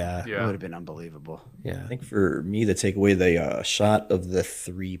 Yeah. It would have been unbelievable. Yeah. I think for me, the takeaway, the shot of the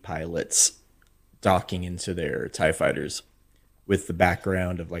 3 pilots docking into their TIE fighters with the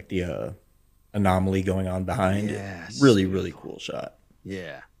background of like the anomaly going on behind. Yes. Really, really cool shot.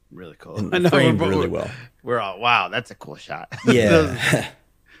 Yeah. Really cool. And framed really well. We're all, wow, that's a cool shot. Yeah.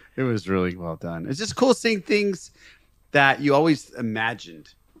 It was really well done. It's just cool seeing things that you always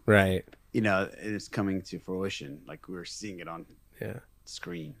imagined. Right. It's coming to fruition. Like we were seeing it on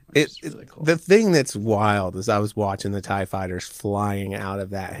screen. It's really cool. The thing that's wild is I was watching the TIE fighters flying out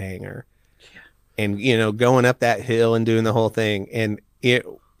of that hangar. Yeah. And, going up that hill and doing the whole thing. And it,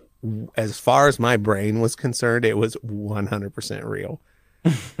 as far as my brain was concerned, it was 100% real.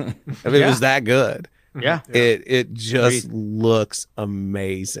 It was that good. Yeah. It just looks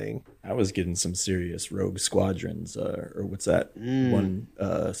amazing. I was getting some serious Rogue Squadrons, or what's that one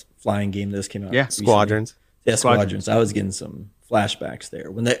flying game that just came out? Yeah, recently? Squadrons. Yeah, Squadrons. I was getting some flashbacks there.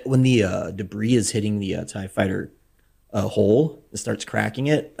 When the debris is hitting the TIE fighter hole, it starts cracking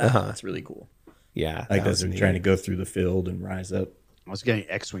it. That's really cool. Yeah. Like as they're trying to go through the field and rise up. I was getting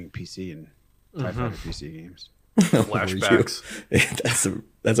X-Wing PC and TIE Fighter PC games. Flashbacks.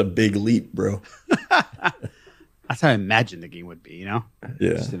 That's a big leap, bro. That's how I imagined the game would be, Yeah.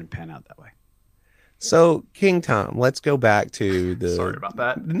 It just didn't pan out that way. So, King Tom, let's go back to the... Sorry about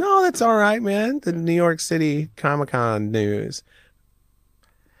that. No, that's all right, man. The New York City Comic-Con news.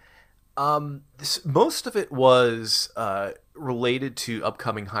 Most of it was related to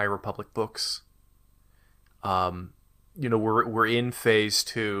upcoming High Republic books. We're in phase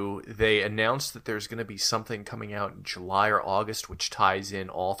 2. They announced that there's going to be something coming out in July or August, which ties in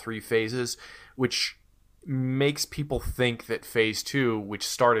all 3 phases, which makes people think that phase 2, which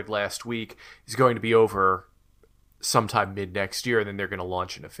started last week, is going to be over sometime mid next year, and then they're going to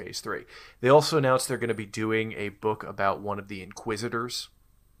launch into phase 3. They also announced they're going to be doing a book about one of the Inquisitors.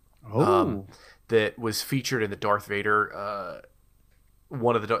 That was featured in the Darth Vader,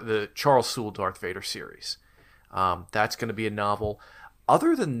 one of the Charles Soule Darth Vader series. That's going to be a novel.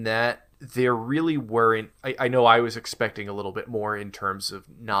 Other than that, there really weren't. I know I was expecting a little bit more in terms of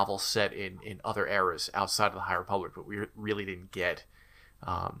novels set in other eras outside of the High Republic, but we really didn't get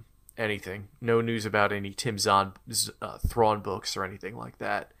anything. No news about any Tim Thrawn books or anything like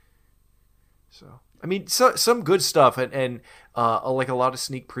that. So I mean, some good stuff, and like a lot of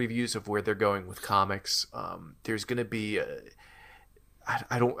sneak previews of where they're going with comics. There's going to be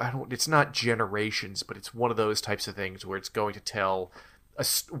I don't. It's not Generations, but it's one of those types of things where it's going to tell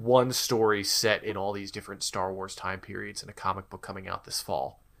one story set in all these different Star Wars time periods in a comic book coming out this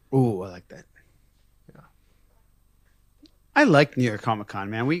fall. Ooh, I like that. Yeah, I like New York Comic Con,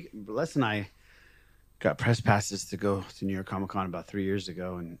 man. Les and I got press passes to go to New York Comic Con about 3 years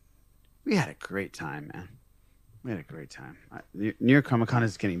ago, and we had a great time, man. We had a great time. New York Comic Con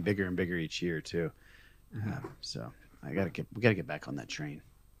is getting bigger and bigger each year too. So we gotta get back on that train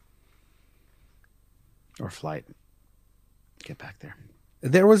or flight. Get back there.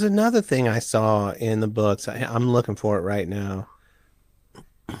 There was another thing I saw in the books. I'm looking for it right now.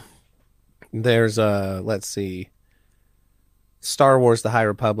 There's let's see, Star Wars: The High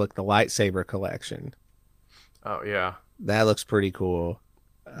Republic, the lightsaber collection. Oh yeah, that looks pretty cool.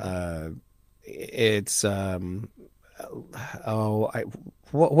 It's what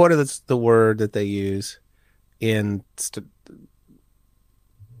is the word that they use in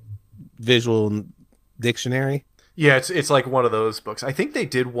visual dictionary? Yeah, it's like one of those books. I think they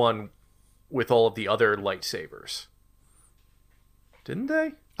did one with all of the other lightsabers. Didn't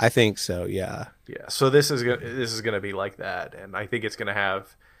they? I think so, yeah. Yeah, so this is going to be like that, and I think it's going to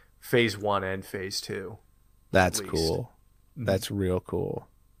have phase 1 and phase 2. That's cool. That's real cool.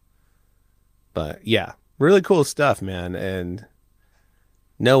 But yeah, really cool stuff, man, and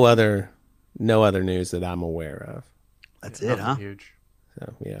no other news that I'm aware of. That's it, huh? Huge.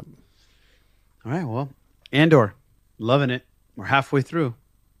 So, yeah. All right, well, Andor, loving it. We're halfway through.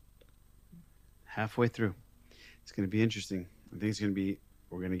 It's going to be interesting. I think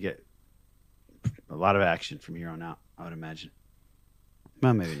we're going to get a lot of action from here on out, I would imagine.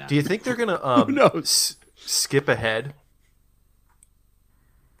 Well, maybe not. Do you think they're going to skip ahead?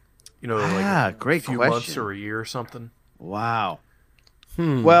 You know, like great a few question. months or a year or something? Wow.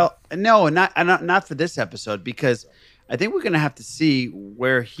 Well, no, not for this episode, because I think we're going to have to see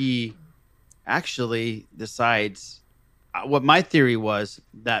where he actually decides. What my theory was,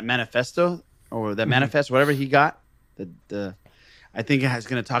 that manifesto or that manifest, whatever he got, I think it's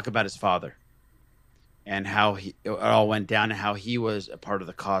going to talk about his father and how it all went down and how he was a part of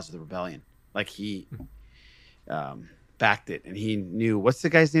the cause of the rebellion. Like he backed it, and he knew, what's the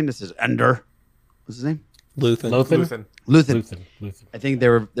guy's name that says ANDOR? What's his name? Luthen. I think they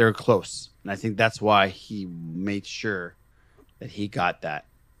were close, and I think that's why he made sure that he got that.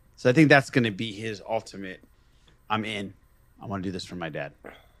 So I think that's going to be his ultimate, I'm in. I want to do this for my dad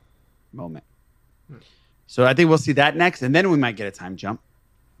moment. So I think we'll see that next, and then we might get a time jump.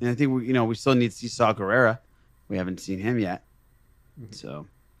 And I think we still need to see Saw Gerrera. We haven't seen him yet. So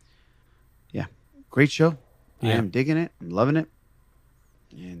yeah, great show. I am digging it. I'm loving it,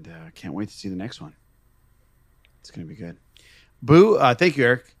 and can't wait to see the next one. It's gonna be good. Boo, thank you,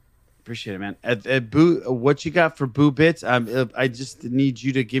 Eric. Appreciate it, man. Boo, what you got for Boo Bits? I just need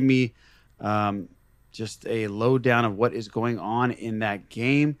you to give me just a lowdown of what is going on in that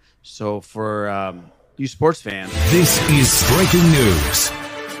game. So for you sports fans, this is Striking News.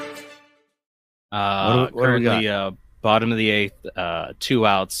 What do we Currently, got? bottom of the 8th, 2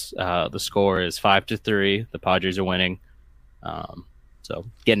 outs. The score is 5-3. The Padres are winning. So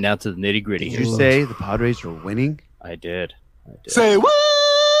getting down to the nitty gritty. Did you say the Padres are winning? I did. Say what?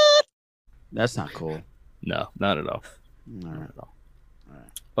 That's not cool. No, not at all. All right.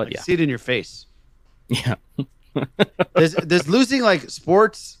 But I yeah, see it in your face. yeah. Does losing like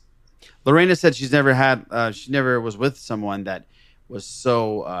sports? Lorena said she never was with someone that was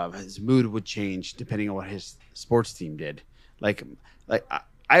so his mood would change depending on what his sports team did. Like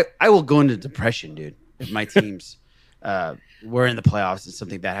I will go into depression, dude, if my teams were in the playoffs and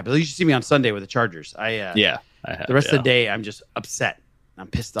something bad happened. You should see me on Sunday with the Chargers. I have, the rest of the day I'm just upset. I'm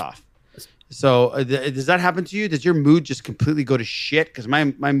pissed off. So does that happen to you? Does your mood just completely go to shit? Because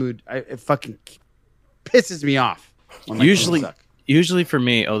my mood, it fucking pisses me off. When my teams suck. Usually for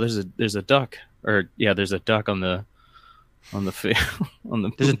me, there's a duck, there's a duck on the field.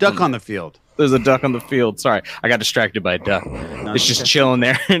 There's a duck on the field. There's a duck on the field. Sorry, I got distracted by a duck. It's just chilling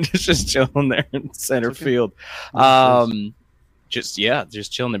there. It's just chilling there in center field. Just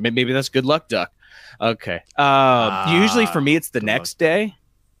chilling there. Maybe that's good luck duck. Okay. Usually for me, it's the next day.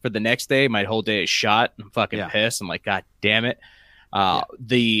 For the next day, my whole day is shot. I'm fucking pissed. I'm like, God damn it.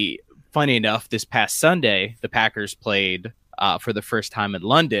 Funny enough, this past Sunday, the Packers played for the first time in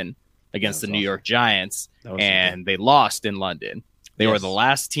London, against the New York Giants, was and they lost in London. They were the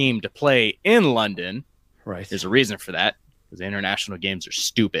last team to play in London. Right. There's a reason for that, because the international games are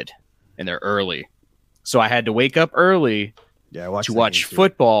stupid and they're early. So I had to wake up early to watch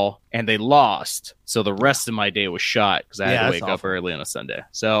football, and they lost. So the rest of my day was shot because I had to wake up early on a Sunday.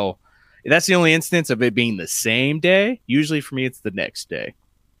 So that's the only instance of it being the same day. Usually for me, it's the next day.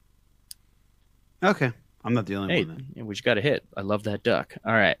 Okay. I'm not the only one. Yeah, we just got a hit. I love that duck.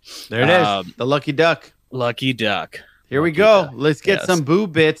 All right. There it is. The lucky duck. Lucky duck. Here we go. Let's get some boo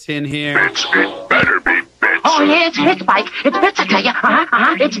bits in here. It better be bits. Oh, yeah, it's bits, Mike. It's bits, I tell you.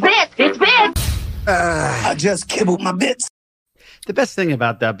 It's bits. It's bits. I just kibbled my bits. The best thing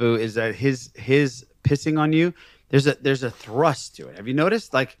about that, Boo, is that his pissing on you, there's a thrust to it. Have you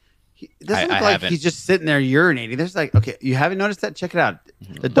noticed? Like, it doesn't look like he's just sitting there urinating. There's like, okay, you haven't noticed that? Check it out.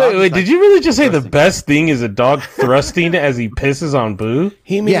 The dog wait, did you really just say the best thing is a dog thrusting as he pisses on Boo?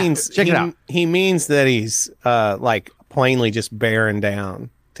 He means check it out. He means that he's like plainly just bearing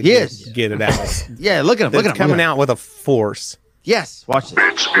down to get it out. Yeah, look at him. Look at him. Coming out with a force. Yes, watch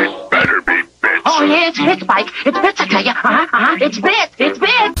this. It better be bits. Oh, yeah, it's bits, Mike. It's bits, I tell you. It's bits. It's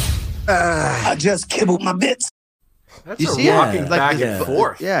bits. I just kibbled my bits. That's You a see it? rocking Like back this- and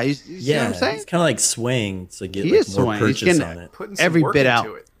forth. Yeah, you see what I'm saying? It's kind of like swaying to get He like, is more swaying. He's purchase getting on it. Putting some every work bit into out.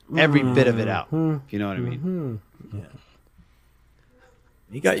 it. Every bit of it out. If you know what I mean. Yeah.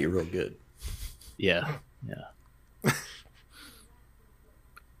 He got you real good. Yeah.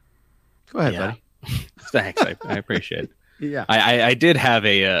 Go ahead, Yeah. buddy. Thanks. I appreciate it. Yeah. I did have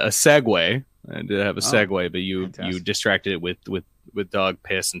a segue. I did have a segue, but you fantastic. distracted it with dog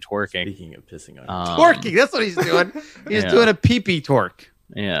piss and twerking. Speaking of pissing on Twerking. That's what he's doing. He's doing a pee-pee torque.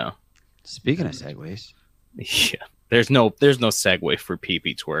 Yeah. Speaking of segues. Yeah. There's no segue for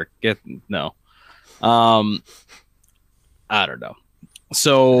pee-pee twerk. No. I don't know.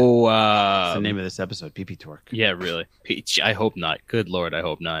 So That's the name of this episode, pee-pee torque. Yeah, really. I hope not. Good Lord, I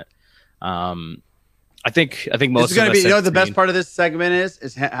hope not. I think most This is going to of be, us you know, have the best seen- part of this segment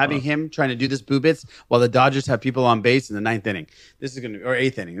is having him trying to do this boo bits while the Dodgers have people on base in the ninth inning. This is going to, or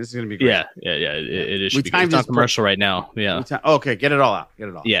eighth inning. This is going to be great. Yeah. It should We be. timed It's on this commercial right now. Yeah. Okay, get it all out. Get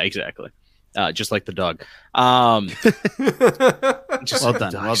it all. Yeah, exactly. Just like the dog. Just Well like the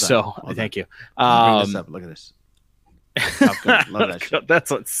done, dog. well done, So well done. thank you. Bring this up. Look at this. Top Gun. Love that shit.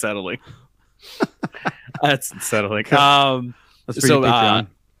 That's unsettling. That's unsettling. That's for your Patreon.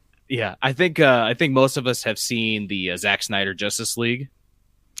 Yeah, I think most of us have seen the Zack Snyder Justice League.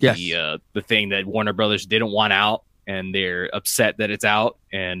 Yes. The thing that Warner Brothers didn't want out, and they're upset that it's out.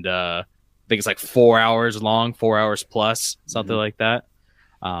 And I think it's like 4 hours long, 4 hours plus, something like that.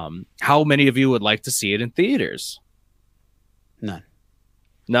 How many of you would like to see it in theaters? None.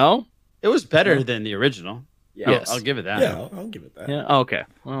 No? It was better than the original. Yes. I'll give it that. Yeah, I'll give it that. Yeah. Okay.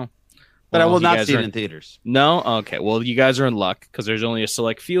 Well, But I will you not guys see it are- in theaters. No. Okay. Well, you guys are in luck because there's only a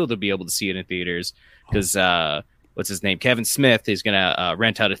select few to be able to see it in theaters. Because what's his name? Kevin Smith is gonna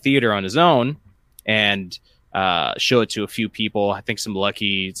rent out a theater on his own and show it to a few people. I think some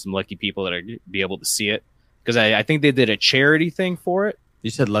lucky people that are be able to see it. Because I think they did a charity thing for it. You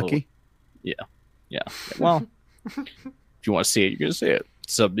said lucky? Yeah. Well, if you want to see it, you're gonna see it.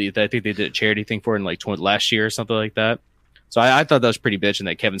 So I think they did a charity thing for it in like last year or something like that. So I thought that was pretty bitching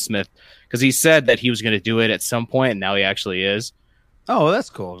that Kevin Smith, because he said that he was going to do it at some point, and now he actually is. Oh, well, that's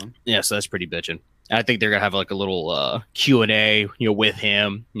cool. Yeah, so that's pretty bitching. I think they're gonna have like a little Q&A, with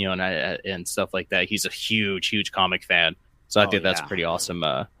him, and stuff like that. He's a huge comic fan, so I think that's a pretty awesome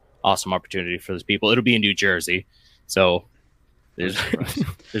opportunity for those people. It'll be in New Jersey, so there's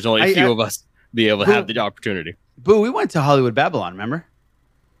only a few of us be able to have the opportunity. Boo, we went to Hollywood Babylon, remember?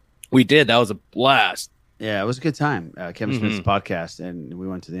 We did. That was a blast. Yeah, it was a good time. Kevin Smith's podcast, and we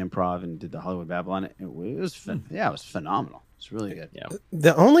went to the Improv and did the Hollywood Babylon. It was it was phenomenal. It's really good. Yeah.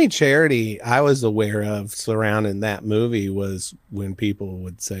 The only charity I was aware of surrounding that movie was when people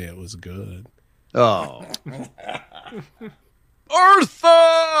would say it was good. Oh.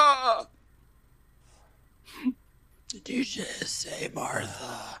 Martha! Did you just say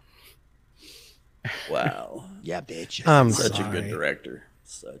Martha? Wow. Yeah, bitch. I'm Such sorry. a good director.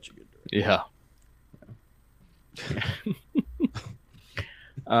 Such a good director. Yeah.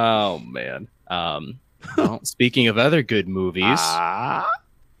 Oh man. Well, speaking of other good movies,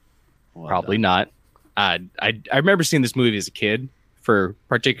 probably not. I remember seeing this movie as a kid for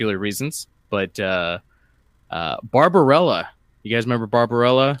particular reasons, but Barbarella. You guys remember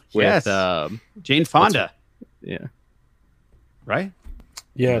Barbarella with Yes. Jane Fonda, yeah. right?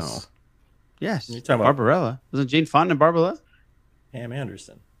 Yes. No. Yes. You're talking about Barbarella. Wasn't Jane Fonda in Barbarella? Pam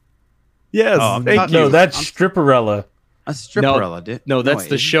Anderson. Yes. Oh, I'm thank talking- you. No, that's I'm- Stripperella. That's Stripperella, dude. No, that's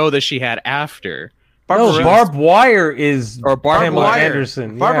the isn't it? show that she had after. No, Barbed Wire is Barbed Pamela Wire.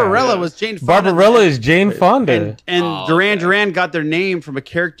 Anderson. Barbarella was Jane Fonda. Barbarella is Jane Fonda. And Duran Duran got their name from a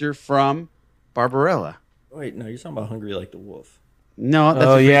character from Barbarella. Wait, no, you're talking about Hungry Like the Wolf. No, that's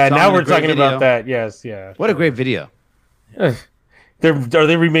Oh a great yeah, song now and a we're great talking video. about that. Yes, yeah. What a great video. Are they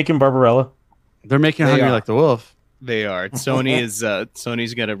remaking Barbarella? They're making They Hungry are. Like the Wolf. They are.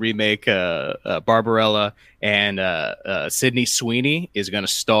 Sony's gonna remake Barbarella, and Sydney Sweeney is gonna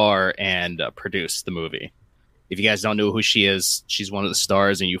star and produce the movie. If you guys don't know who she is, she's one of the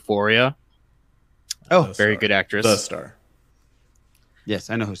stars in Euphoria. Oh, very good actress. The star. Yes,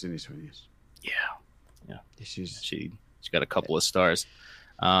 I know who Sydney Sweeney is. Yeah. She's got a couple of stars.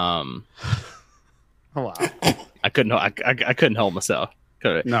 Oh wow. I couldn't help myself.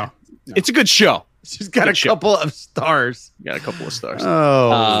 No. It's a good show. She's got a couple of stars. Got a couple of stars.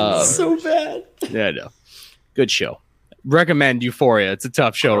 Oh, so bad. Yeah, I know. Good show. Recommend Euphoria. It's a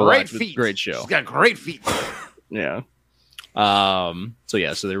tough show to watch. But great show. She's got great feet. Yeah. So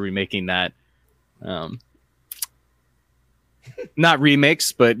they're remaking that. Not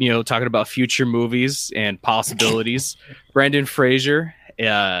remakes, but talking about future movies and possibilities. Brendan Fraser,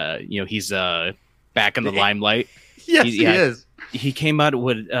 he's back in the limelight. Yes, he is. He came out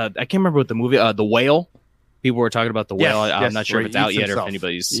with I can't remember what the movie The Whale. People were talking about The Whale. I'm not sure if it's out yet or if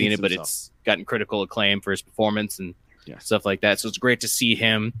anybody's seen it, but it's gotten critical acclaim for his performance and stuff like that. So it's great to see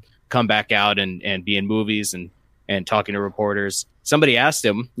him come back out and be in movies and talking to reporters. Somebody asked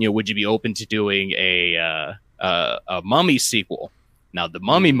him, would you be open to doing a Mummy sequel? Now the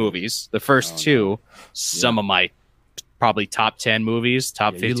Mummy movies, the first two, some of my probably top 10 movies,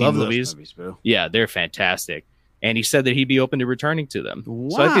 top 15 you love movies. Those movies, bro. Yeah, they're fantastic. And he said that he'd be open to returning to them.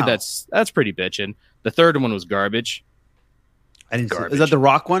 Wow. So I think that's pretty bitchin'. The third one was garbage. I didn't see, is that the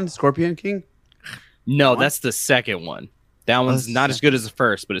Rock one, Scorpion King? No, that's the second one. That one's not as good as the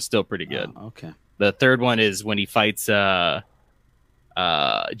first, but it's still pretty good. Oh, okay. The third one is when he fights Jet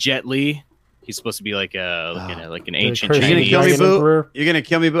Li. He's supposed to be like an ancient Chinese. You're gonna kill me, Boo. You're gonna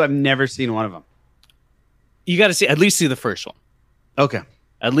kill me, Boo. I've never seen one of them. You got to at least see the first one. Okay.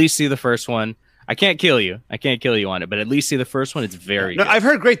 At least see the first one. I can't kill you. I can't kill you on it, but at least see the first one. It's very good. I've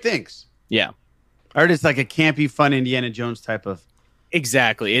heard great things. Yeah. I heard it's like a campy, fun Indiana Jones type of.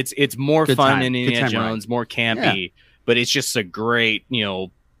 Exactly. It's more Good fun time. than Good Indiana time Jones, more campy, but it's just a great,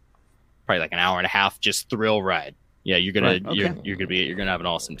 probably like an hour and a half, just thrill ride. Yeah, you're gonna Right, okay. you're gonna have an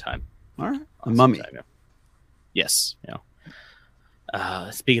awesome time. All right. Awesome Mummy. time, yeah. Yes.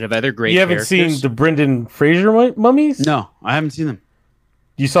 Yeah. Speaking of other great, You haven't seen the Brendan Fraser mummies? No, I haven't seen them.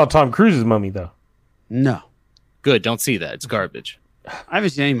 You saw Tom Cruise's mummy though. No. Good. Don't see that. It's garbage. I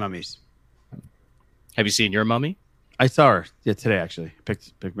haven't seen any mummies. Have you seen your mummy? I saw her today actually.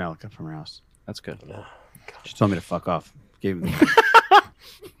 Picked Malika from her house. That's good. She told me to fuck off. Gave me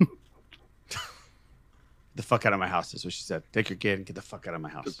the fuck out of my house. Is what she said. Take your kid and get the fuck out of my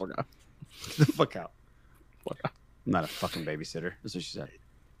house. Get the fuck out. I'm not a fucking babysitter. That's what she said.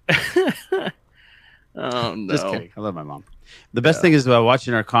 Oh no! Just kidding. I love my mom. The best thing is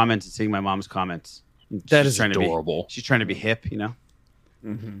watching her comments and seeing my mom's comments. That She's is trying adorable. She's trying to be hip,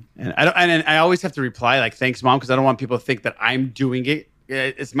 Mm-hmm. And I don't. And I always have to reply like, "Thanks, mom," because I don't want people to think that I'm doing it.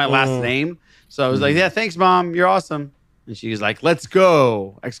 It's my last name, so I was like, "Yeah, thanks, mom. You're awesome." And she was like, "Let's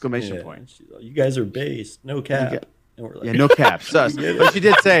go!" Exclamation point. She's like, you guys are based. No cap. And we're like, Yeah, no cap. Sus. But she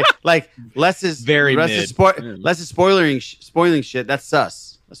did say like, "Less is Very less mid. is less is spoiling shit." That's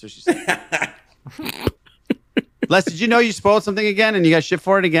sus. That's what she said. Les, did you know you spoiled something again and you got shit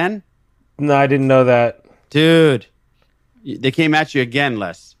for it again? No, I didn't know that. Dude, they came at you again,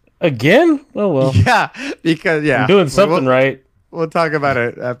 Les. Again? Oh well. Yeah, because I'm doing something right. We'll talk about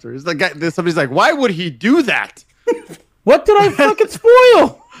it after. It's like somebody's like, "Why would he do that?" What did I fucking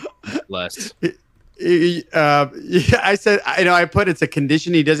spoil? Less. I said, I put it's a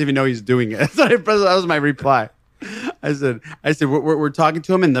condition. He doesn't even know he's doing it. So that was my reply. I said, we're talking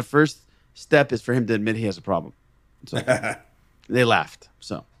to him, and the first step is for him to admit he has a problem. So they laughed.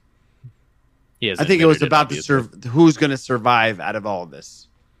 So I think it was about who's going to survive out of all of this.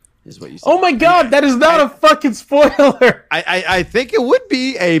 Is what you said. Oh my god, that is not a fucking spoiler. I think it would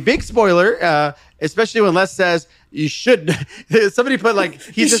be a big spoiler, especially when Les says you should. Somebody put like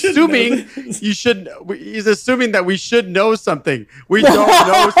he's assuming you should. He's assuming that we should know something. We don't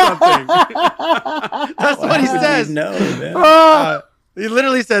know something. That's what he says. No, man. He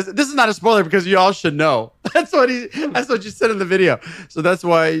literally says, "This is not a spoiler because you all should know." That's what you said in the video. So that's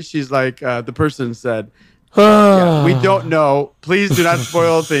why she's like, the person said, yeah, "We don't know. Please do not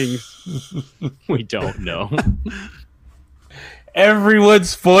spoil things." We don't know. Everyone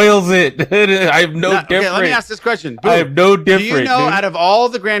spoils it. I'm no different. Okay, let me ask this question. I am no different. Do you know, dude. out of all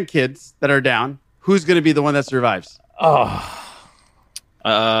the grandkids that are down, who's going to be the one that survives? Oh,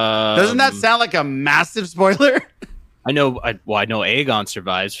 doesn't that sound like a massive spoiler? I know Aegon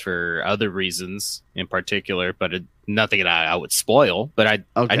survives for other reasons in particular, but nothing that I would spoil. But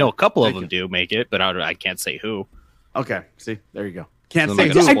I know a couple of them do make it, but I can't say who. Okay, see, there you go. Can't I'm say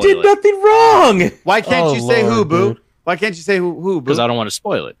not who. gonna I did nothing wrong. Why can't you say who, Lord, Boo? dude. Why can't you say who, Boo? Because I don't want to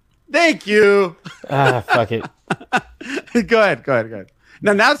spoil it. Thank you. Fuck it. Go ahead.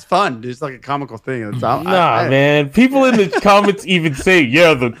 Now it's fun. It's like a comical thing. It's all, man. People in the comments even say,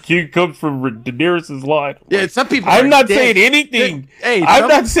 "Yeah, the kid comes from Daenerys' line." Yeah, some people. I'm are not dead. saying anything. Hey, I'm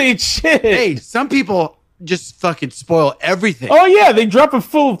not saying shit. Hey, some people just fucking spoil everything. Oh yeah, they drop a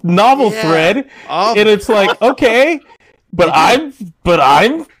full novel thread, and it's like, okay, but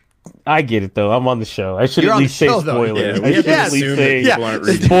I get it though. I'm on the show. I should You're at on least the say show, though. spoiler. Yeah, I should at least say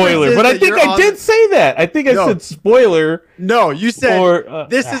The spoiler. But I think I did say that. I think I said spoiler. No, you said or,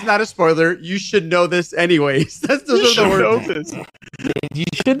 this is not a spoiler. You should know this anyways. Those are the words. You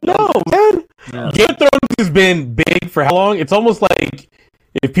should know, man. Yeah. Game of Thrones has been big for how long? It's almost like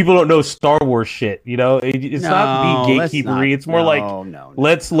if people don't know Star Wars shit, you know, it's not being gatekeepery. It's more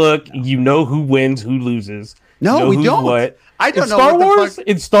let's look. You know who wins, who loses. No, you know we who's don't. What. I don't in know Star what the Wars. fuck-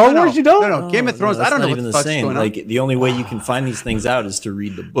 In Star Wars, you don't. No, Game of Thrones. I don't know what even the the fuck's same. going on. Like the only way you can find these things out is to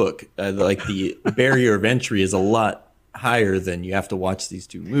read the book. Like the barrier of entry is a lot higher than you have to watch these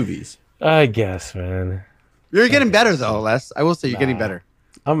two movies. I guess, man. You're getting better though, Les. I will say you're getting better.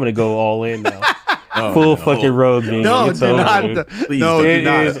 I'm gonna go all in now. Oh, Full no. fucking road, man. No, It's do over, not. dude. No, It do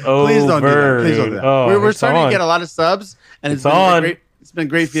not. is Please don't do that. over, Please don't do dude. that. Oh, We're it's starting on. to get a lot of subs, and It's on. It's been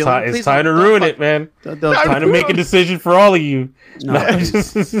great feeling. It's Please time to don't ruin fuck- it, man. don't- Time to make a decision for all of you. No,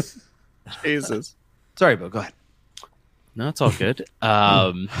 Jesus. Sorry, Bo. Go ahead. No, it's all good.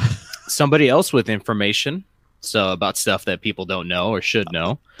 Somebody else with information, so about stuff that people don't know or should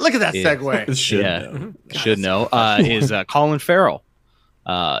know. Look at that segue. Should know. Is Colin Farrell.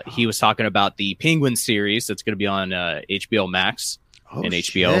 He was talking about the Penguin series that's going to be on HBO Max and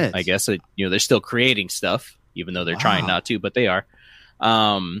HBO. shit. I guess they're still creating stuff, even though they're trying not to, but they are.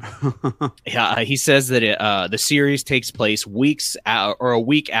 He says that the series takes place a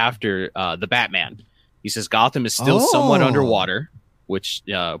week after the Batman. He says Gotham is still somewhat underwater, which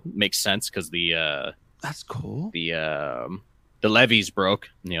makes sense because that's cool. The levees broke,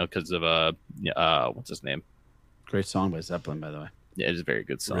 because of what's his name? Great song by Zeppelin, by the way. Yeah, it is a very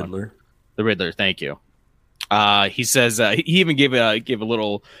good song. Riddler. The Riddler. Thank you. He says he even gave a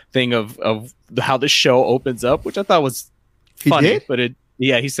little thing of how the show opens up, which I thought was funny. He did? But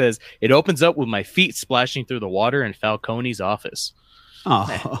he says it opens up with my feet splashing through the water in Falcone's office.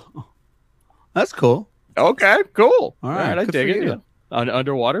 Oh, that's cool. Okay, cool. All right, I good dig for it. you. Yeah.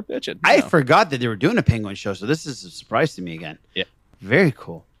 Underwater bitching. I forgot that they were doing a Penguin show, so this is a surprise to me again. Yeah, very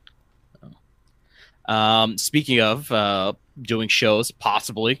cool. Speaking of doing shows,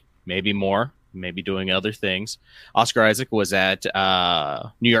 possibly, maybe more, maybe doing other things. Oscar Isaac was at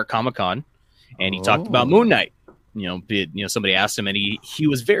New York Comic Con, and he talked about Moon Knight. Somebody asked him, and he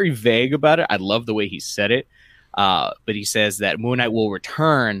was very vague about it. I love the way he said it, but he says that Moon Knight will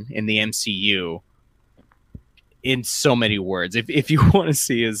return in the MCU in so many words. If you want to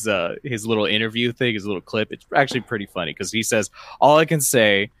see his little interview thing, his little clip, it's actually pretty funny because he says, all I can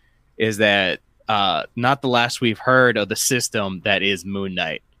say is that not the last we've heard of the system that is Moon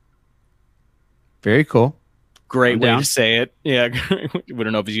Knight. Very cool. Great I'm way down. to say it. Yeah. We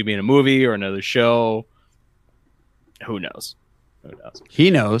don't know if he's going to be in a movie or another show. Who knows? He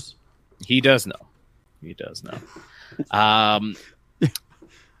knows. He does know. He does know. I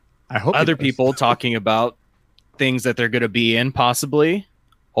hope other people talking about things that they're going to be in, possibly,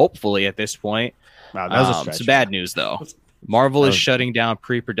 hopefully at this point. Wow, that was a stretch. Some bad news though. Marvel is shutting down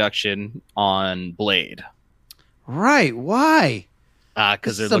pre-production on Blade. Right? Why?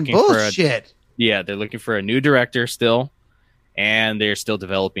 Because they're some looking bullshit. they're looking for a new director still, and they're still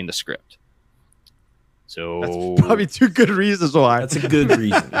developing the script. So That's probably two good reasons why. That's a good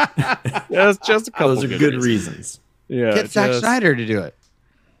reason. That's just a couple. Those are good reasons. Yeah, Get Zack Snyder to do it.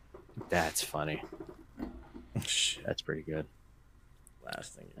 That's funny. That's pretty good.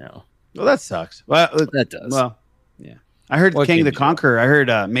 Last thing you know. Well, that sucks. Well, that does. Well, yeah. I heard What King can the you do? Conqueror. I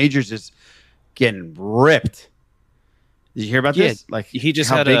heard Majors is getting ripped. Did you hear about this? Like he just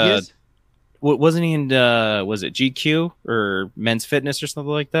how had big he a. is? Wasn't he in? Was it GQ or Men's Fitness or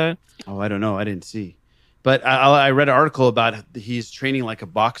something like that? Oh, I don't know. I didn't see. But I read an article about he's training like a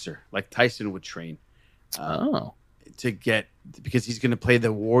boxer, like Tyson would train. To get because he's going to play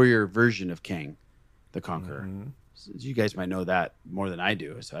the warrior version of Kang, the Conqueror. You guys might know that more than I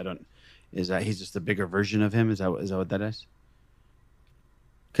do. So I don't. Is that he's just a bigger version of him? Is that what that is?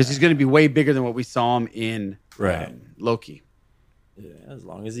 Because he's going to be way bigger than what we saw him in Loki. Yeah, as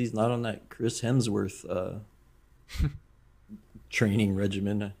long as he's not on that Chris Hemsworth training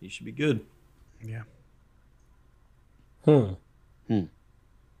regimen, he should be good. Yeah. Hmm.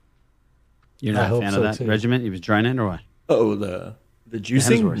 You're not a fan of that regimen? You was trying it or what? Oh, the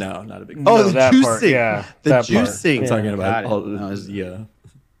juicing? No, not a big fan. Oh, the that juicing. part, yeah, The that part. juicing. I'm talking about all No, the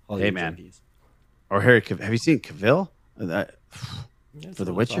hey, man. Or Harry Cavill. Have you seen Cavill? For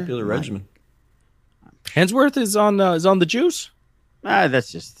The Witcher? Popular regimen. Hemsworth is on the juice.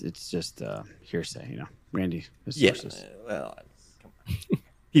 It's just hearsay, you know. Randy, the sources. Well, come on.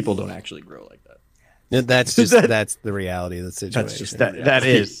 People don't actually grow like that. That's the reality of the situation. That's just that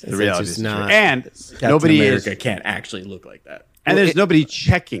is the reality. It's not, and Captain nobody America can't actually look like that. And there's nobody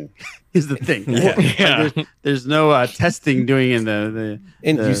checking. Is the thing? There's no testing doing in the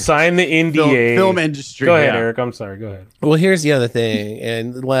you sign the NDA. Film industry. Go ahead, Eric. I'm sorry. Go ahead. Well, here's the other thing,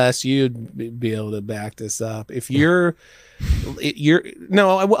 and Les, you'd be able to back this up. If all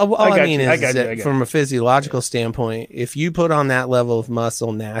I mean is from a physiological standpoint, if you put on that level of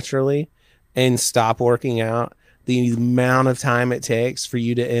muscle naturally and stop working out, the amount of time it takes for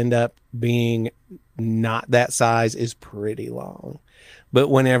you to end up being not that size is pretty long. But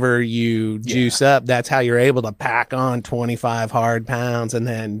whenever you juice up, that's how you're able to pack on 25 hard pounds, and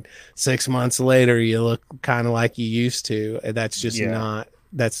then 6 months later you look kind of like you used to. That's just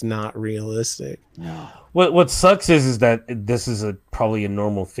not realistic. No. What sucks is that this is probably a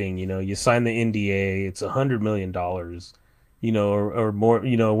normal thing. You know, you sign the NDA, it's $100 million, you know, or more,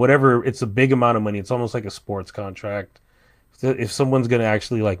 you know, whatever. It's a big amount of money. It's almost like a sports contract. If someone's going to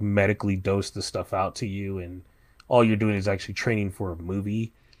actually like medically dose the stuff out to you, and all you're doing is actually training for a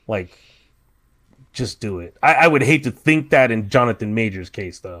movie, like, just do it. I would hate to think that in Jonathan Major's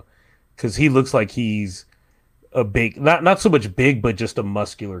case, though, because he looks like he's a big, not so much big, but just a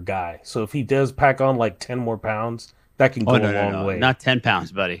muscular guy. So if he does pack on like 10 more pounds, that can go a long way. Not 10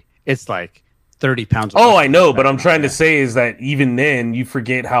 pounds, buddy. It's like 30 pounds. Oh, I know, but I'm trying to say is that even then you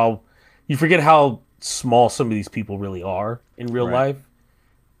forget how small some of these people really are in real life.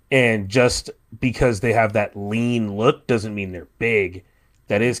 And just because they have that lean look doesn't mean they're big.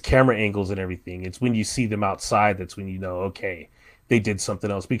 That is camera angles and everything. It's when you see them outside that's when you know, okay, they did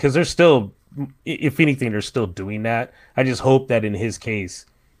something else. Because they're still, if anything, they're still doing that. I just hope that in his case,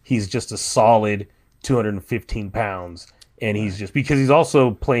 he's just a solid 215 pounds. And he's just, because he's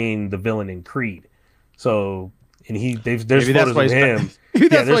also playing the villain in Creed. So, and there's photos of him.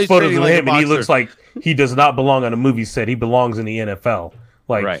 There's photos of him, and he looks like he does not belong on a movie set. He belongs in the NFL.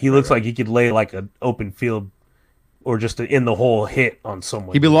 He looks like he could lay like an open field or just in the hole hit on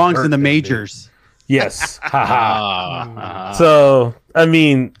someone. He belongs in the majors. Yes. So, I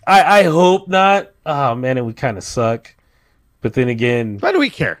mean, I hope not. Oh, man, it would kind of suck. But then again... Why do we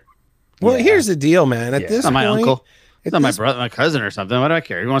care? Well, here's the deal, man. At this it's not my point, uncle. It's not my brother, my cousin or something. Why do I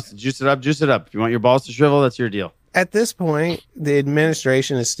care? He wants to juice it up, juice it up. If you want your balls to shrivel, that's your deal. At this point, the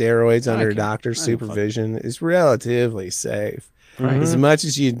administration of steroids under doctor's supervision is relatively safe. Right. As much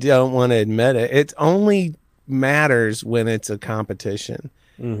as you don't want to admit it, it only matters when it's a competition.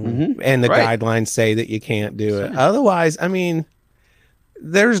 And the guidelines say that you can't do it. Otherwise, I mean,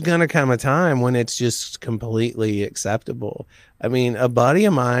 there's going to come a time when it's just completely acceptable. I mean, a buddy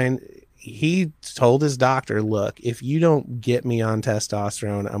of mine, he told his doctor, look, if you don't get me on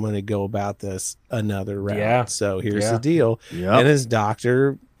testosterone, I'm going to go about this another route. Yeah. So here's the deal. And his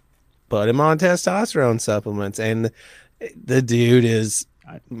doctor put him on testosterone supplements. And the dude is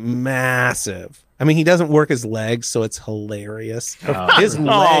massive. I mean, he doesn't work his legs, so it's hilarious. His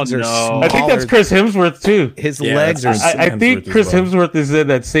legs are smaller. I think that's Chris Hemsworth, too. His legs are I think Chris Hemsworth is in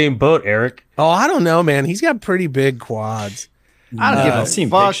that same boat, Eric. Oh, I don't know, man. He's got pretty big quads. I don't give a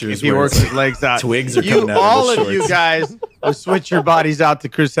fuck if he works his legs out. Twigs are coming out all of of the you guys will switch your bodies out to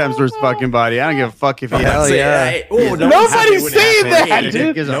Chris Hemsworth's fucking body. I don't give a fuck if he has. Nobody's saying that,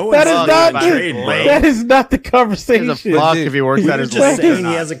 dude. That is not the conversation. Fuck if he works out his just legs. saying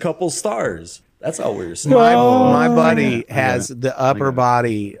he has a couple stars. That's all we were saying. My buddy has the upper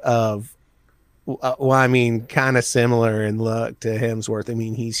body of, well, I mean, kind of similar in look to Hemsworth. I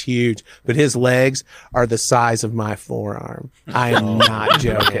mean, he's huge, but his legs are the size of my forearm. I am not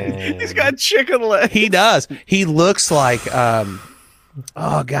joking. He's got chicken legs. He does. He looks like,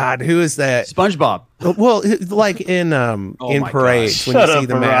 oh God, who is that? SpongeBob. Well, like in parades when you see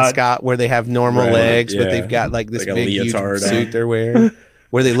the mascot where they have normal legs, but they've got like this big huge suit they're wearing,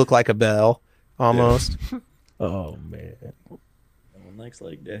 where they look like a bell almost. Oh man. Likes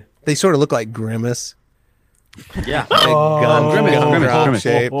leg day. They sort of look like Grimace. Yeah. Gumdrop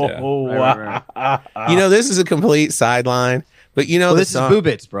shaped. You know, this is a complete sideline, but you know, this is Boo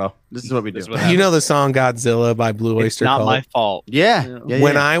Bits, bro. This is what we do. You know the song Godzilla by Blue Oyster Not Cult? my fault. Yeah.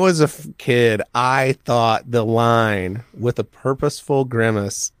 When I was a kid, I thought the line with a purposeful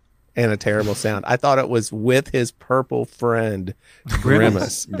grimace and a terrible sound, I thought it was with his purple friend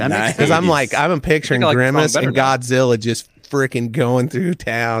Grimace. Because I'm picturing Grimace and Godzilla just freaking going through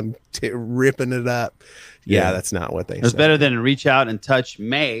town, ripping it up. Yeah, that's not what they said. It was better than reach out and touch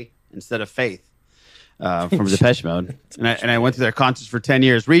May instead of Faith from Depeche Mode. And I went to their concerts for 10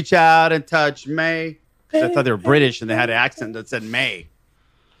 years. Reach out and touch May. 'Cause I thought they were British and they had an accent that said May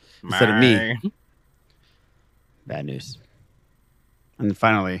instead of me. Bad news. And then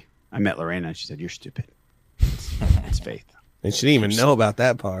finally, I met Lorena and she said, "You're stupid." It's Faith. And she didn't even know about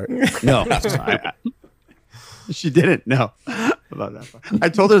that part. No. She didn't know about that part. I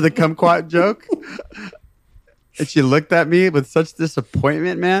told her the kumquat joke. And she looked at me with such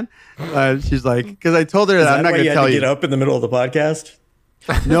disappointment, man. She's like, because I told her that I'm not going to tell you. Get up in the middle of the podcast.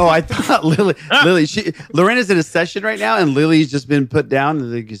 No, I thought Lily, Lorena's in a session right now, and Lily's just been put down.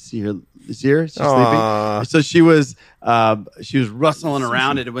 And you can see her. She's sleeping. So she was rustling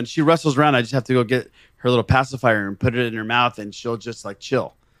around, and when she rustles around, I just have to go get her little pacifier and put it in her mouth, and she'll just like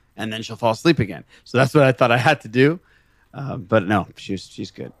chill, and then she'll fall asleep again. So that's what I thought I had to do. But no,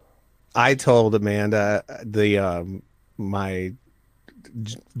 she's good. I told Amanda my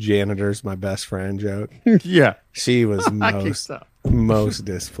janitor's my best friend joke. Yeah, she was most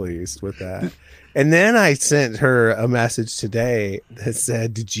displeased with that. And then I sent her a message today that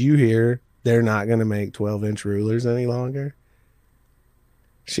said, "Did you hear they're not going to make 12-inch rulers any longer?"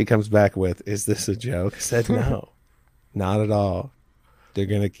 She comes back with, "Is this a joke?" I said, "No, not at all. They're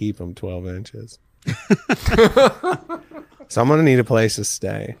going to keep them 12 inches." So I'm gonna need a place to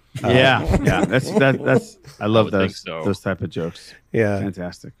stay. Yeah. That's. I love those type of jokes. Yeah,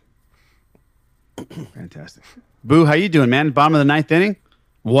 fantastic. Boo, how you doing, man? Bottom of the ninth inning,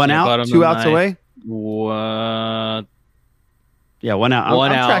 one out, 2 outs away. What? Yeah, one out.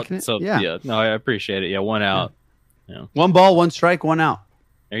 I'm out. tracking it. So yeah, no, I appreciate it. Yeah, one out. Yeah, 1 ball, 1 strike, 1 out.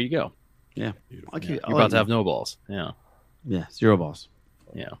 There you go. Yeah, you're about to have no balls. Yeah, 0 balls.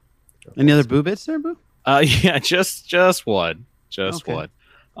 Yeah. Any other Boo Bits there, Boo? Yeah, just one.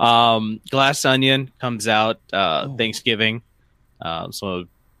 One. Glass Onion comes out Thanksgiving. So a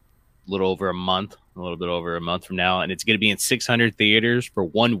little bit over a month from now, and it's going to be in 600 theaters for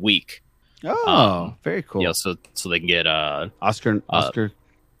 1 week. Oh, very cool. Yeah, so they can get Oscar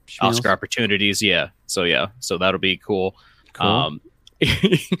opportunities. Yeah, so that'll be cool.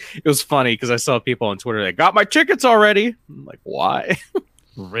 It was funny because I saw people on Twitter that got my tickets already. I'm like, why?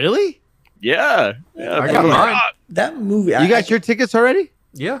 Really? Yeah. I got mine. That movie. You got your tickets already?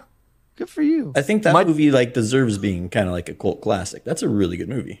 Yeah. Good for you. I think that movie deserves being kind of like a cult classic. That's a really good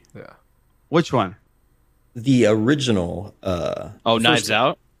movie. Yeah. Which one? The original. Knives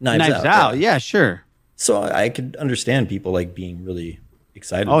Out. Knives Out. Yeah, sure. So I could understand people being really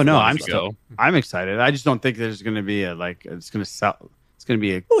excited. Oh no, I'm excited. I just don't think there's going to be it's going to sell. It's going to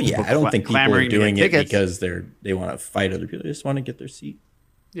be a. Oh yeah, I don't think people are doing it because they want to fight other people. They just want to get their seat.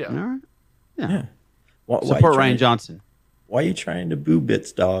 Yeah. All right. Yeah. Support Ryan Johnson. Why are you trying to boo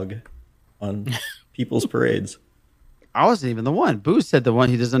Bits, dog, on people's parades? I wasn't even the one. Boo said the one.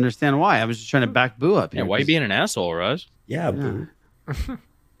 He doesn't understand why. I was just trying to back Boo up. Yeah, why are you being an asshole, Russ? Yeah, Boo.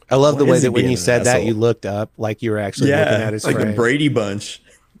 I love the way that when you said that, you looked up like you were actually looking at his like frame. a Brady Bunch.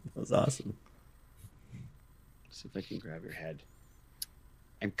 That was awesome. See if I can grab your head.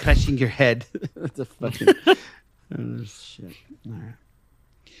 I'm crushing your head. That's a fucking shit. All right.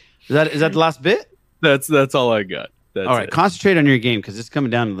 Is that the last bit? That's all I got. That's all right. Concentrate on your game because it's coming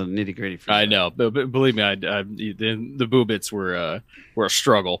down to the nitty gritty. I know, but believe me, the Boo Bits were a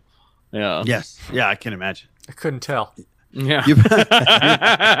struggle. Yeah. Yes. Yeah, I can imagine. I couldn't tell. Yeah. You're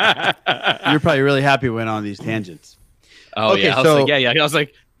probably really happy we went on these tangents. Oh okay, yeah. I was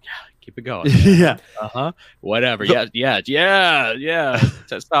like, keep it going. Yeah. Whatever. Yeah.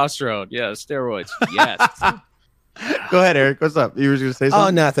 Testosterone. Yeah. Steroids. Yes. Go ahead, Eric. What's up? You were going to say something? Oh,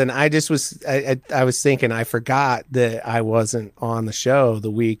 nothing. I just was. I was thinking. I forgot that I wasn't on the show the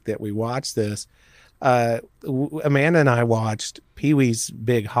week that we watched this. Amanda and I watched Pee-wee's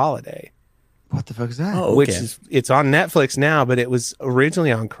Big Holiday. What the fuck is that? Oh, okay. Which is it's on Netflix now, but it was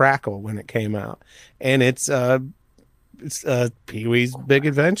originally on Crackle when it came out, and it's Pee-wee's Big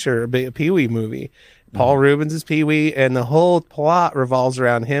Adventure, a Pee-wee movie. Paul Rubens is Pee-wee, and the whole plot revolves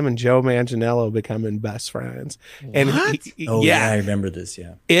around him and Joe Manganiello becoming best friends. And I remember this.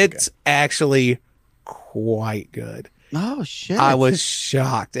 Yeah, it's actually quite good. Oh shit! I was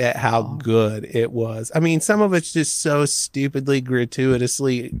shocked at how good it was. I mean, some of it's just so stupidly,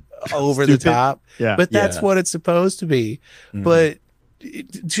 gratuitously over the top. Yeah. But that's what it's supposed to be. But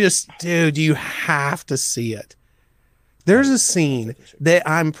just, dude, you have to see it. There's a scene that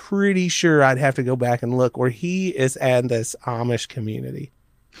I'm pretty sure I'd have to go back and look where he is at this Amish community.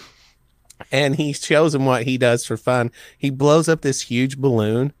 And he shows them what he does for fun. He blows up this huge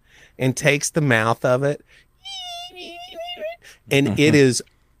balloon and takes the mouth of it. And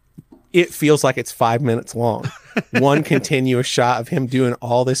it feels like it's 5 minutes long. One continuous shot of him doing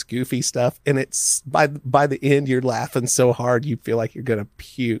all this goofy stuff. And it's by the end, you're laughing so hard, you feel like you're going to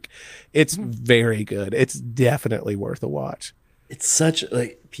puke. It's very good. It's definitely worth a watch. It's such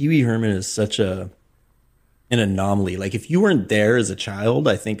like Pee Wee Herman is such an anomaly. Like if you weren't there as a child,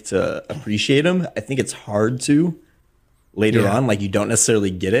 I think to appreciate him, I think it's hard to later on. Like you don't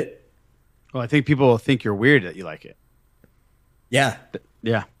necessarily get it. Well, I think people will think you're weird that you like it. Yeah.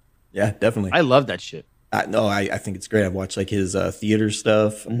 Yeah. Yeah, definitely. I love that shit. I think it's great. I've watched like his theater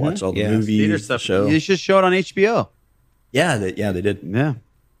stuff. I've watched all the movies, theater stuff. show. You should show it on HBO. Yeah, they did. Yeah.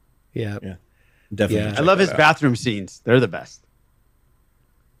 Yeah. Definitely. I love his bathroom scenes. They're the best.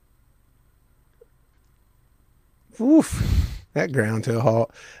 Oof. That ground to a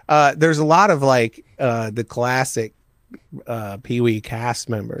halt. There's a lot of like the classic Pee Wee cast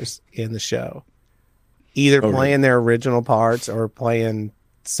members in the show. Either playing their original parts or playing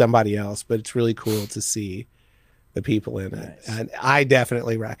somebody else, but it's really cool to see the people in it. And I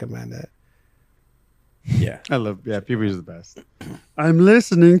definitely recommend it. Yeah. I love Pee Wee's the best. I'm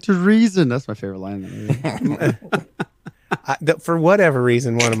listening to reason. That's my favorite line. For whatever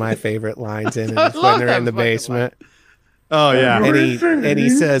reason, one of my favorite lines in it is when they're in the basement. Oh yeah. And he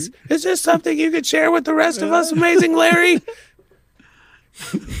says, "Is this something you could share with the rest of us, Amazing Larry?"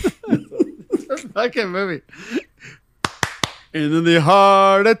 Fucking movie. In the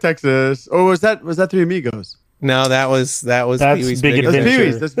heart of Texas. Or was that Three Amigos? No, that's That's Pee-wee's Big Adventure. That's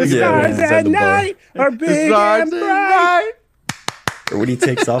Pee-wee's. That's Big The stars Adventure. at night are big and bright. Or when he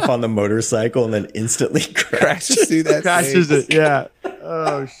takes off on the motorcycle and then instantly crashes through that Crashes thing. it. Yeah.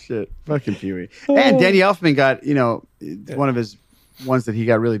 Oh shit. Fucking Pee Wee. And Danny Elfman got, one of his ones that he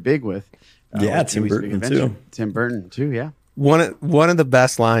got really big with. Yeah, was Tim Pee-wee's Big Burton, Adventure. too. Tim Burton too. Yeah. One of the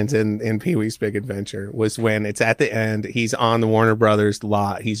best lines in Pee-wee's Big Adventure was when it's at the end. He's on the Warner Brothers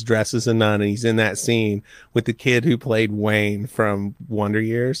lot. He's dressed as a nun, and he's in that scene with the kid who played Wayne from Wonder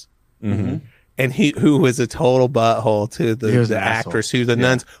Years, and who was a total butthole to the actress who's the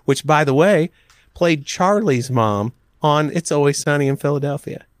nuns, which by the way played Charlie's mom on It's Always Sunny in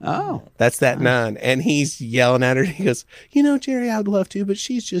Philadelphia. Oh, that's that nun. And he's yelling at her. He goes, Jerry, I would love to, but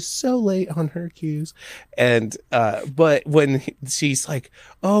she's just so late on her cues. And, but when she's like,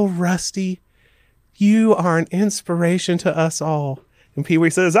 "Oh, Rusty, you are an inspiration to us all." And Pee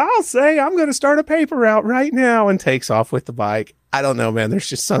Wee says, "I'll say I'm going to start a paper route right now," and takes off with the bike. I don't know, man. There's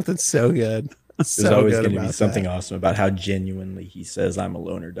just something so good. There's always going to be something awesome about how genuinely he says, "I'm a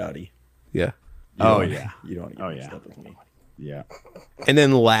loner, Dottie." Yeah. You don't want to get mixed up with me. Yeah. And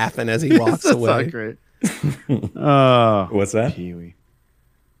then laughing as he walks away. That's great. Oh, what's that? Pee Wee.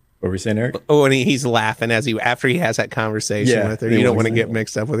 What were we saying, Eric? Oh, and he's laughing after he has that conversation with her. You don't want to get exactly.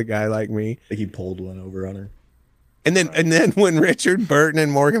 mixed up with a guy like me. Like he pulled one over on her. And then when Richard Burton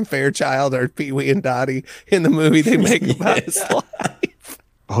and Morgan Fairchild are Pee Wee and Dottie in the movie, they make about his life.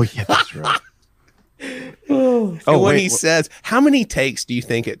 Oh yeah, that's right. When he says, "How many takes do you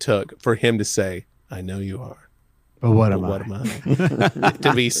think it took for him to say, 'I know you are'? But what am I?"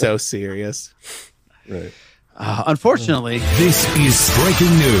 To be so serious. Right. Unfortunately, this is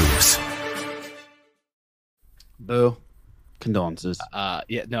breaking news. Boo. Condolences. I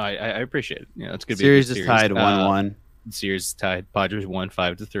appreciate it. It's good. Series is tied 1-1. Series is tied. Padres won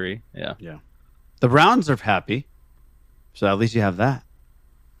 5-3. Yeah. Yeah. The Browns are happy, so at least you have that.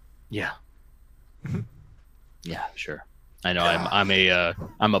 Yeah. Yeah, sure. I know.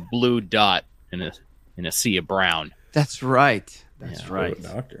 I'm a blue dot in a sea of brown. That's right. That's right.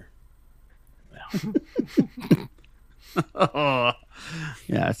 Doctor. Oh.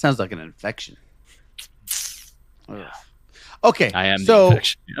 Yeah, it sounds like an infection. Ugh. Okay, I am so the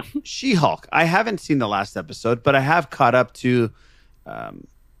infection. Yeah. She-Hulk. I haven't seen the last episode, but I have caught up to. I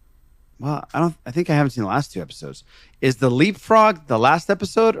think I haven't seen the last 2 episodes. Is the leapfrog the last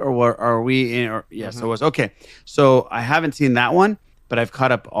episode, or are we in? Or yes, it was. Okay, so I haven't seen that one, but I've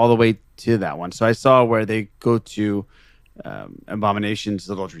caught up all the way to that one. So I saw where they go to Abomination's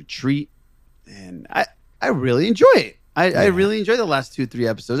little retreat, and I really enjoy it. I really enjoy the last 2-3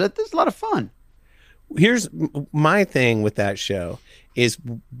 episodes. It's a lot of fun. Here's my thing with that show is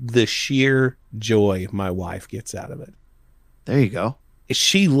the sheer joy my wife gets out of it. There you go.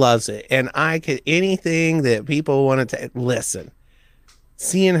 She loves it, and I could anything that people wanted to listen.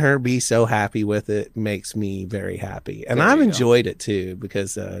 Seeing her be so happy with it makes me very happy, and I've enjoyed it too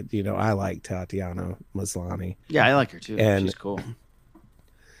because I like Tatiana Maslany. Yeah, I like her too. And she's cool.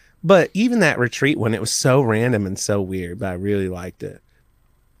 But even that retreat one, it was so random and so weird, but I really liked it.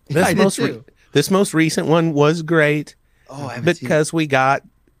 This most recent one was great. Oh, I haven't because we got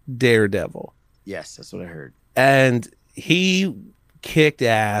Daredevil. Yes, that's what I heard. And he kicked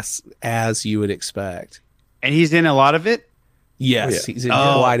ass as you would expect. And he's in a lot of it? Yes, he's in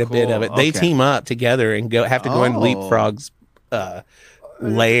quite a bit of it. They team up together and have to go in Leapfrog's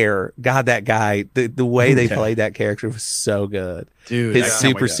lair. God, that guy, the way they played that character was so good. Dude, his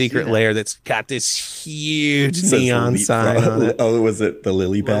super secret lair that's got this huge neon sign on it. Oh, was it the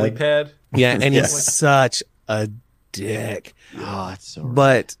lily pad? Lily pad? Yeah, and he's such a dick. Oh, that's so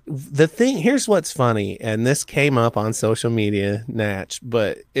But the thing, here's what's funny, and this came up on social media, Natch,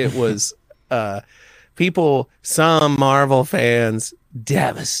 but it was some Marvel fans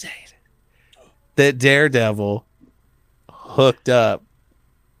devastated that Daredevil hooked up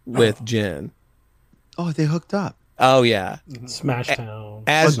with Jen. Oh, they hooked up. Oh yeah, Smash Town.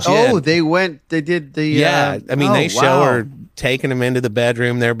 As Jen. They did the they show her taking him into the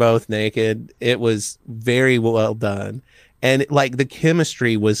bedroom. They're both naked. It was very well done, and like the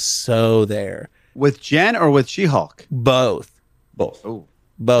chemistry was so there with Jen or with She-Hulk. Both. Oh.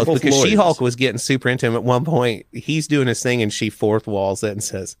 Both because lawyers. She-Hulk was getting super into him at one point. He's doing his thing and she fourth walls it and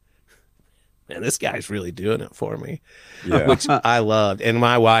says, "Man, this guy's really doing it for me," which I loved, and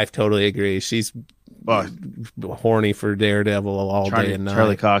my wife totally agrees. She's horny for Daredevil all day and night.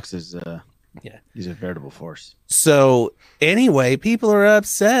 Charlie Cox is he's a veritable force. So anyway, people are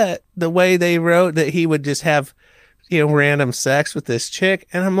upset the way they wrote that he would just have random sex with this chick,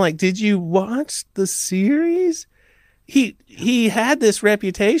 and I'm like, did you watch the series? He had this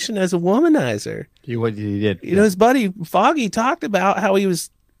reputation as a womanizer. He did. His buddy Foggy talked about how he was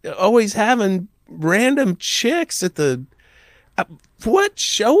always having random chicks at the. What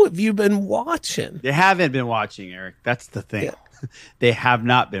show have you been watching? They haven't been watching, Eric. That's the thing. Yeah. They have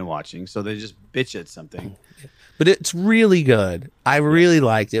not been watching, so they just bitch at something. But it's really good. I really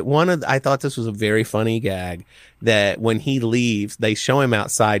liked it. I thought this was a very funny gag that when he leaves, they show him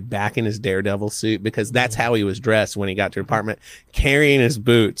outside back in his Daredevil suit because that's how he was dressed when he got to the apartment, carrying his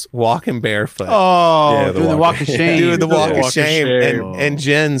boots, walking barefoot. Oh, doing the walk of shame. Doing the walk of shame. And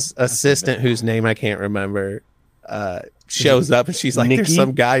Jen's assistant, whose name I can't remember, shows up and she's like, Nikki?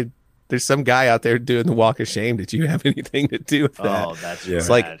 There's some guy out there doing the walk of shame. Did you have anything to do with that? Oh, that's It's rad.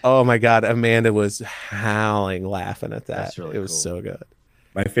 like, oh my God, Amanda was howling laughing at that. That's really it was cool. so good.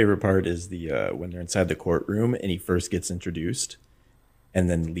 My favorite part is the when they're inside the courtroom and he first gets introduced, and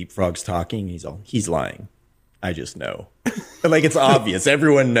then Leapfrog's talking. He's lying. I just know. Like, it's obvious.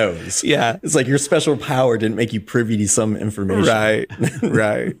 Everyone knows. Yeah. It's like your special power didn't make you privy to some information.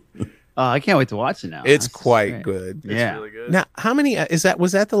 Right. I can't wait to watch it now. It's That's quite great. good. Yeah. Really good. Now, how many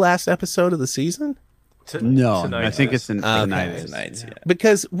was that the last episode of the season? No, Tonight I think is. it's tonight.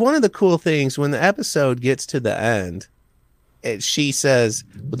 Because one of the cool things when the episode gets to the end, she says,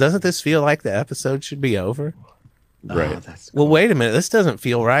 "Well, doesn't this feel like the episode should be over?" Right. Oh, that's cool. Well, wait a minute. This doesn't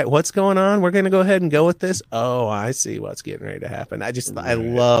feel right. What's going on? We're going to go ahead and go with this. Oh, I see what's getting ready to happen. I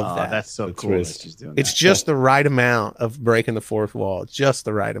love that. That's so cool that she's doing It's that. just the right amount of breaking the fourth wall. Just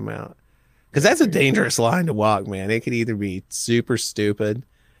the right amount. Because that's a dangerous line to walk, man. It could either be super stupid,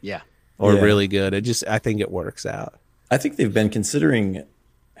 or really good. I think it works out. I think they've been considering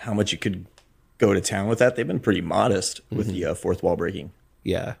how much you could go to town with that. They've been pretty modest with the fourth wall breaking.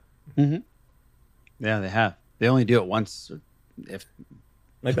 Yeah. Mm-hmm. Yeah, they have. They only do it once, or if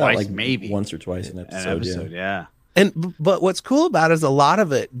Like twice, that, like maybe once or twice an episode. Yeah. But what's cool about it is a lot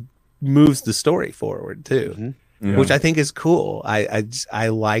of it moves the story forward too. Yeah. Which I think is cool. I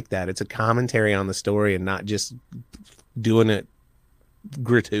like that. It's a commentary on the story and not just doing it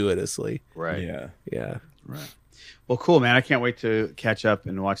gratuitously. Right. Yeah. Right. Well, cool, man. I can't wait to catch up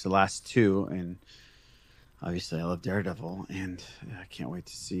and watch the last two. And obviously, I love Daredevil, and I can't wait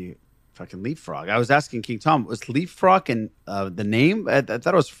to see fucking Leapfrog. I was asking King Tom, was Leapfrog and the name? I thought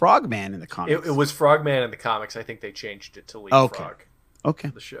it was Frogman in the comics. It was Frogman in the comics. I think they changed it to Leapfrog. Okay.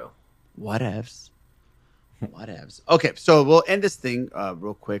 For the show. Whatevs. Okay, so we'll end this thing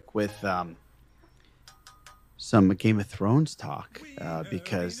real quick with some Game of Thrones talk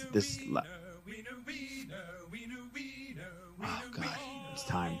because this. Oh God, it's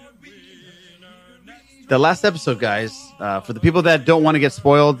time. The last episode, guys. For the people that don't want to get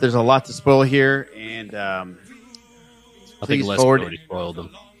spoiled, there's a lot to spoil here, and I think please Les forward. already spoiled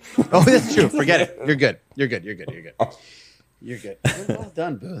them. Oh, that's true. Forget it. You're good. You're good. Well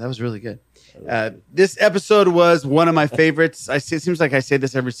done, Boo. That was really good. This episode was one of my favorites. It seems like I say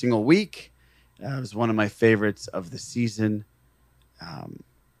this every single week. It was one of my favorites of the season.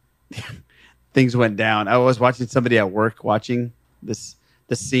 Things went down. I was watching somebody at work watching the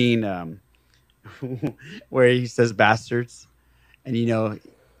scene where he says bastards, and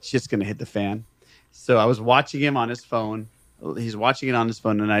shit's gonna hit the fan. So I was watching him on his phone. He's watching it on his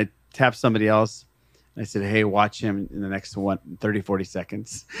phone, and I tapped somebody else. And I said, hey, watch him in the next 30, 40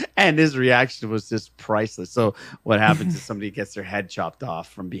 seconds. And his reaction was just priceless. So what happens is somebody gets their head chopped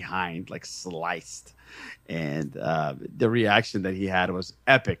off from behind, like sliced. And the reaction that he had was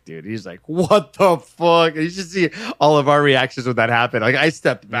epic, dude. He's like, what the fuck? And you should see all of our reactions when that happened. Like, I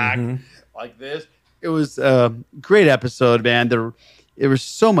stepped back like this. It was a great episode, man. There was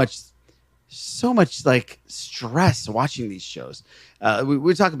so much like stress watching these shows.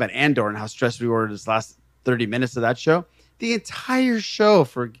 We talk about Andor and how stressed we were this last 30 minutes of that show. The entire show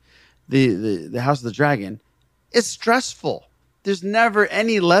for the House of the Dragon is stressful. There's never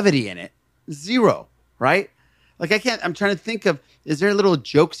any levity in it. Zero, right? Like I'm trying to think of, is there little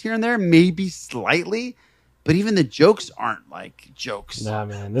jokes here and there? Maybe slightly, but even the jokes aren't like jokes. Nah,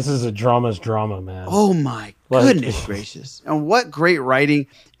 man, this is a drama's drama, man. Oh my goodness gracious. And what great writing.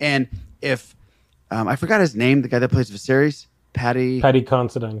 And if I forgot his name, the guy that plays Viserys, Paddy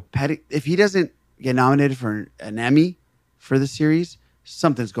Considine. If he doesn't get nominated for an Emmy for the series,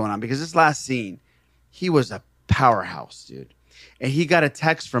 something's going on, because this last scene, he was a powerhouse, dude. And he got a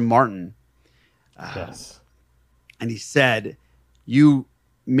text from Martin. Yes. And he said, you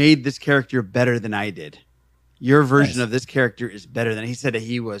made this character better than I did. Your version of this character is better than. He said that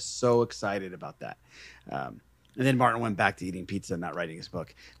he was so excited about that. And then Martin went back to eating pizza and not writing his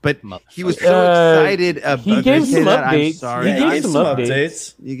book. But he was so excited about. He gave some updates. I'm sorry. Yeah, he gave some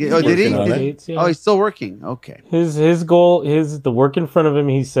updates. Did he? Oh, he's still working. Okay. His goal, the work in front of him,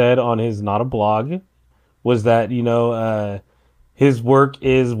 he said on his Not a Blog, was that his work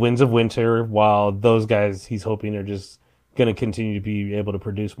is Winds of Winter, while those guys he's hoping are just going to continue to be able to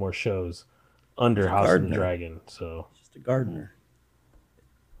produce more shows under House of the Dragon. So just a gardener.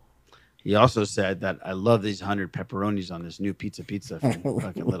 He also said that I love these 100 pepperonis on this new pizza from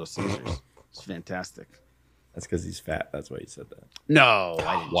fucking Little Caesars. It's fantastic. That's because he's fat. That's why he said that. No.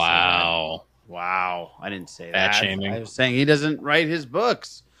 I didn't Wow. Say that. Wow. I didn't say Fat that. shaming. I was saying he doesn't write his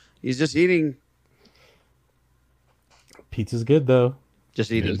books. He's just eating. Pizza's good, though.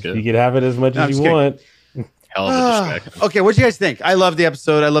 Just eating. You can have it as much as you want. Hell of a distraction. Okay, what do you guys think? I love the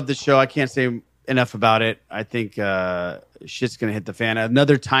episode. I love the show. I can't say enough about it. I think shit's gonna hit the fan.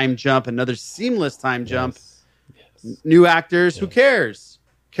 Another time jump, another seamless time jump. Yes. New actors. Who cares?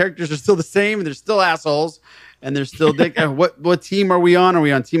 Characters are still the same, and they're still assholes, and they're still dick. What team are we on? Are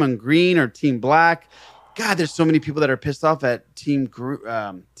we on Team Green or Team Black? God, there's so many people that are pissed off at Team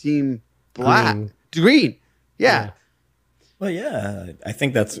Black. Green. Yeah. Well, yeah, I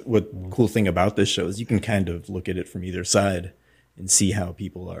think that's what cool thing about this show is you can kind of look at it from either side and see how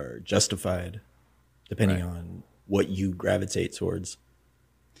people are justified depending on what you gravitate towards.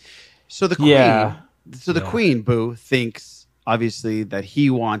 So the queen, queen, Boo, thinks obviously that he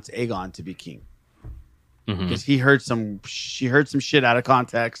wants Aegon to be king because she heard some shit out of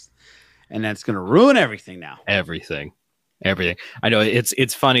context, and that's going to ruin everything now. Everything. I know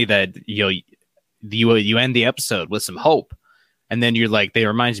it's funny that you end the episode with some hope. And then you're like, they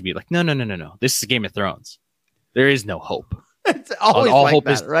remind me like, no. This is Game of Thrones. There is no hope. It's always all like hope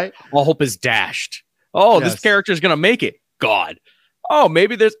that, is right? All hope is dashed. Oh, this character is gonna make it. God. Oh,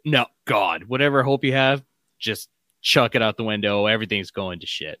 maybe there's no God. Whatever hope you have, just chuck it out the window. Everything's going to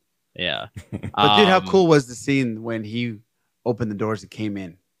shit. Yeah. But dude, how cool was the scene when he opened the doors and came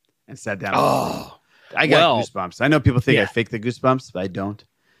in and sat down? Oh, I got goosebumps. I know people think I fake the goosebumps, but I don't.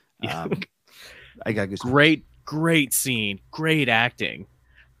 I got goosebumps. Great scene, great acting.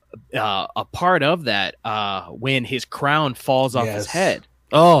 A part of that when his crown falls off his head.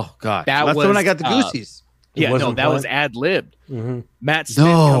 Oh God, that's was when I got the goosies. That was ad libbed. Matt Smith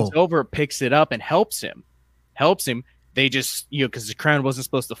comes over, picks it up, and helps him. They just because the crown wasn't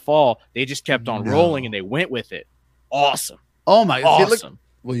supposed to fall, they just kept on rolling and they went with it. Awesome. Oh my God, awesome.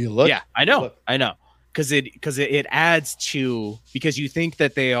 Will you look? Yeah, I know. Because it adds to because you think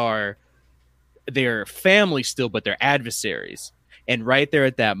that they're family still, but they're adversaries. And right there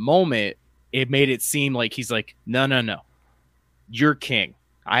at that moment, it made it seem like he's like, no, you're king.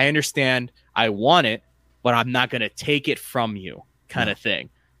 I understand. I want it, but I'm not going to take it from you kind of thing.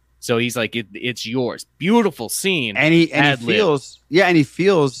 So he's like, it's yours. Beautiful scene. And he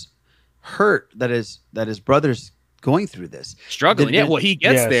feels hurt that his brother's going through this. Struggling. Well, he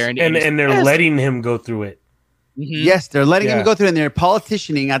gets there. And they're letting him go through it. Yes, they're letting him go through, and they're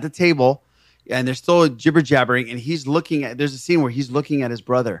politicianing at the table, and they're still jibber jabbering. And he's looking at. There's a scene where he's looking at his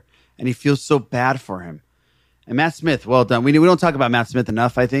brother, and he feels so bad for him. And Matt Smith, well done. We don't talk about Matt Smith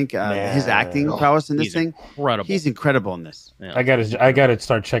enough. I think his acting prowess in this thing, incredible. He's incredible in this. Yeah. I gotta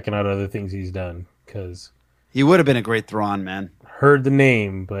start checking out other things he's done because he would have been a great Thrawn, man. Heard the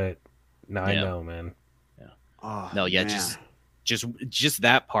name, but now I know, man. Yeah. Oh, no, yeah, man. just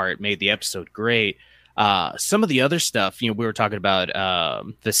that part made the episode great. Some of the other stuff, we were talking about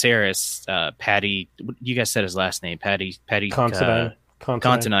Viserys, Patty. You guys said his last name, Patty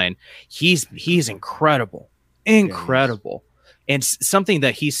Considine. He's incredible. Incredible. And something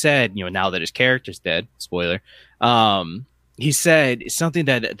that he said, now that his character's dead, spoiler, he said something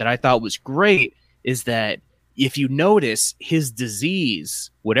that I thought was great is that if you notice his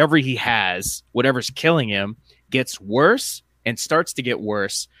disease, whatever he has, whatever's killing him, gets worse and starts to get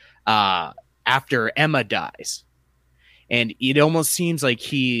worse after Emma dies. And it almost seems like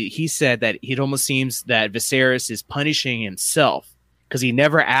he said that it almost seems that Viserys is punishing himself because he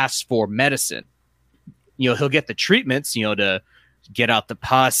never asked for medicine. He'll get the treatments, to get out the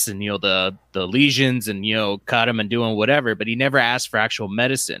pus and, the lesions and, cut him and doing whatever, but he never asked for actual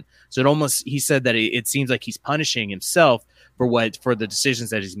medicine. So he said that it seems like he's punishing himself for the decisions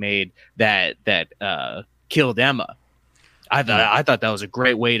that he's made that killed Emma. I thought that was a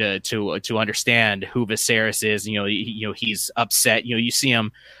great way to understand who Viserys is. He's upset. You see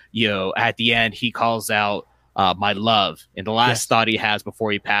him, at the end, he calls out my love. And the last thought he has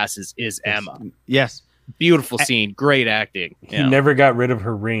before he passes is Emma. Yes. Beautiful scene, great acting. He never got rid of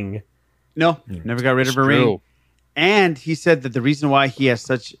her ring. No, never got rid of her ring. And he said that the reason why he has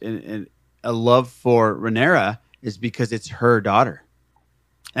such a love for Rhaenyra is because it's her daughter.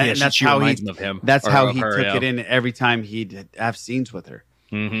 And that's how he of him. That's how he took it in every time he'd have scenes with her.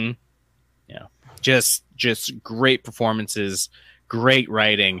 Mm-hmm. Yeah, just great performances, great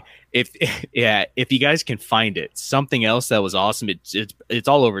writing. If you guys can find it, something else that was awesome. It's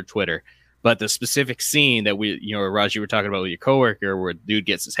all over Twitter. But the specific scene that Raj, you were talking about with your coworker, where the dude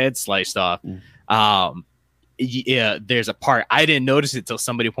gets his head sliced off. There's a part I didn't notice it till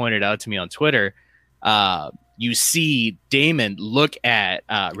somebody pointed it out to me on Twitter. You see Daemon look at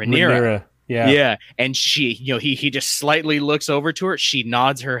Rhaenyra. Yeah, and she, he just slightly looks over to her. She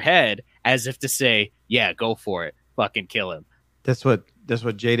nods her head as if to say, "Yeah, go for it, fucking kill him." That's what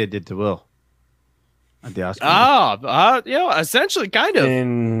Jada did to Will at the Oscar. Essentially, kind of.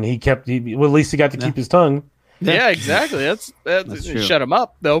 And at least he got to keep his tongue. Yeah, exactly. That's shut him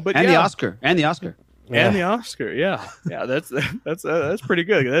up though. But the Oscar. And the Oscar, yeah, that's pretty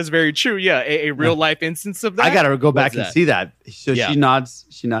good. That's very true. Yeah, a real life instance of that. I gotta go back and see that. So she nods.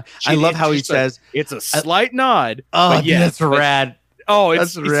 I love how he says it's a slight nod. Oh, but that's rad.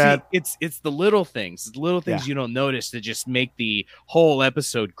 It's rad. It's the little things. It's the little things you don't notice that just make the whole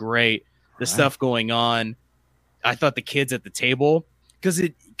episode great. The stuff going on. I thought the kids at the table because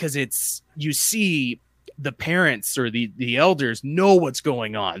it's you see. The parents or the elders know what's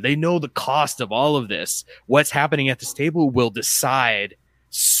going on. They know the cost of all of this. What's happening at this table will decide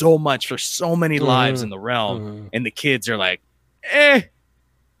so much for so many lives in the realm. And the kids are like,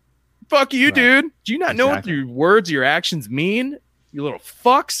 fuck you, dude. Do you not know what your words, your actions mean? You little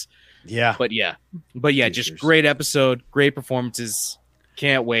fucks. Yeah. But just great episode, great performances.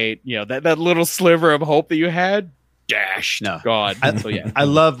 Can't wait. That little sliver of hope that you had, dashed. No. God. I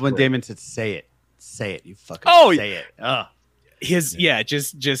love when Daemon said, say it. Say it, you fucking say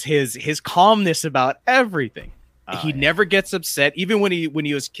it. His calmness about everything. He never gets upset, even when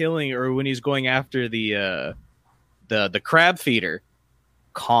he was killing or when he's going after the crab feeder.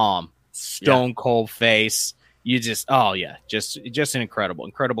 Calm, stone cold face. You just an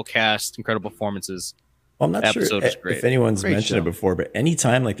incredible cast, incredible performances. Well, I'm not sure if anyone's mentioned it before, but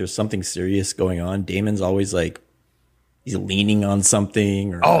anytime like there's something serious going on, Damon's always like. He's leaning on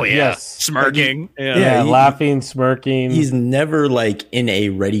something or smirking. Laughing, smirking. He's never like in a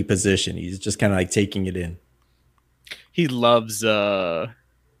ready position. He's just kind of like taking it in. He loves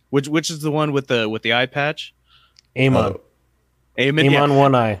which is the one with the eye patch? Aemon. Aemon,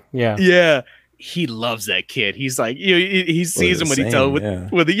 one eye. Yeah. Yeah. He loves that kid. He's like, he sees him when he tells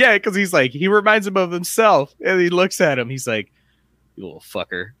because he's like, he reminds him of himself. And he looks at him. He's like, you little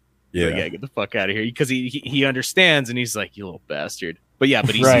fucker. Yeah, get the fuck out of here because he understands and he's like, you little bastard. But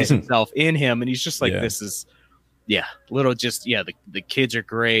he sees himself in him and he's just like, this is the kids are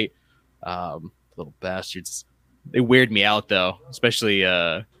great. Little bastards. They weird me out though, especially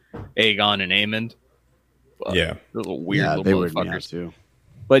Aegon and Aemond. Little weird little they motherfuckers weird me out too.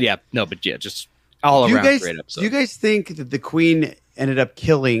 But just all around great episode. Do you guys think that the queen ended up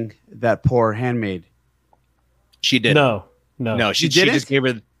killing that poor handmaid? She did. No. She didn't? just gave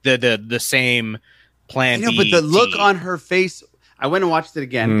her the same plan. But the look on her face. I went and watched it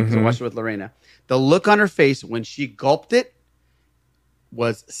again because I watched it with Lorena. The look on her face when she gulped it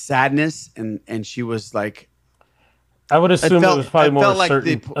was sadness, and she was like, I would assume it was probably more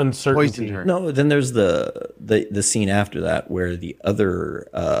certain uncertainty. uncertainty. No, then there's the scene after that where the other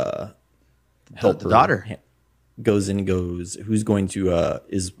helper, the daughter, goes in and goes, who's going to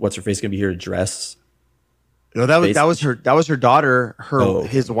is what's her face going to be here to dress? No, that was her daughter, okay.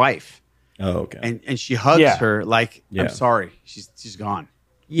 his wife. Oh, okay. And she hugs her like, Yeah. I'm sorry, she's gone.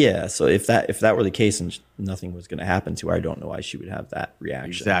 Yeah, so if that were the case and nothing was going to happen to her, I don't know why she would have that reaction.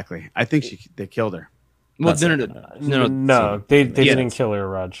 Exactly. I think they killed her. Well, No, they didn't kill her,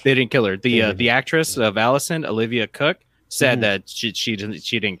 Raj. They didn't kill her. The actress of Allison, Olivia Cook, said that she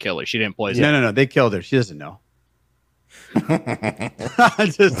didn't kill her. She didn't poison her. No, they killed her. She doesn't know.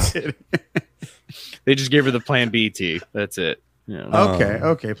 Just kidding. They just gave her the Plan BT. That's it. Yeah.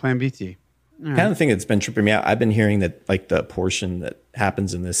 Okay. Plan BT. Kind of thing that's been tripping me out. I've been hearing that like the portion that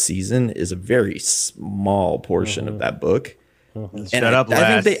happens in this season is a very small portion of that book. And Shut up,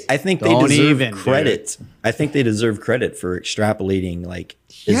 I Les. think they Don't deserve even, credit. Dude. I think they deserve credit for extrapolating like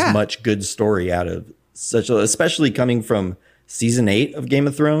as much good story out of especially coming from season 8 of Game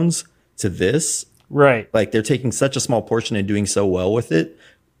of Thrones to this. Right. Like they're taking such a small portion and doing so well with it.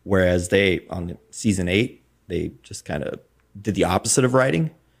 Whereas they on season 8, they just kind of did the opposite of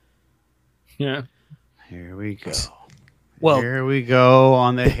writing. Yeah. Here we go. Well, here we go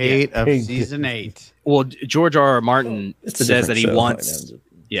on the hate of season 8. Well, George R.R. Martin says that he show. wants.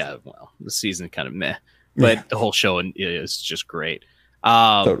 Yeah, well, the season kind of meh, but the whole show is just great.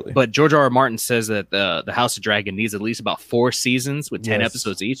 Totally. But George R.R. Martin says that the House of Dragon needs at least about 4 seasons with 10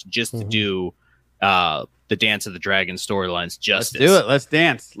 episodes each just to do the Dance of the Dragon storylines justice. Let's do it. Let's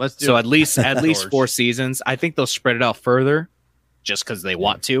dance. Let's do it. So at least 4 seasons. I think they'll spread it out further, just because they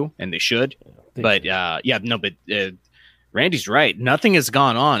want to and they should. But Randy's right. Nothing has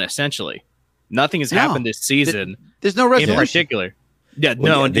gone on. Essentially, nothing has happened this season. There's no resolution in particular. Yeah,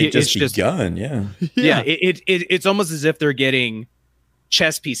 they it's just begun. Yeah. It's almost as if they're getting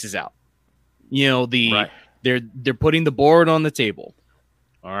chess pieces out. You know, they're putting the board on the table.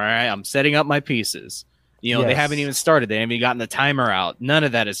 All right, I'm setting up my pieces. You know, they haven't even started. They haven't even gotten the timer out. None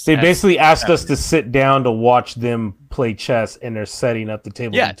of that is. They basically asked us to sit down to watch them play chess, and they're setting up the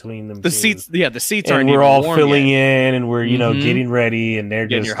table between them. The seats and aren't. We're all warm filling yet. in, and we're getting ready, and they're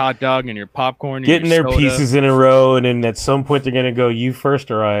getting just your hot dog and your popcorn, getting and your their soda. pieces in a row, and then at some point they're gonna go, "You first,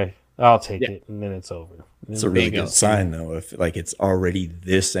 or I'll take it," and then it's over. It's a really good sign, though, if like it's already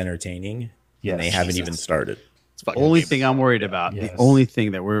this entertaining, and they haven't even started. The only thing I'm worried about, the only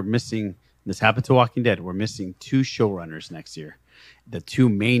thing that we're missing, this happened to Walking Dead, we're missing 2 showrunners next year. The 2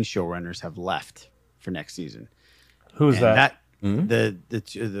 main showrunners have left for next season. Who's that? The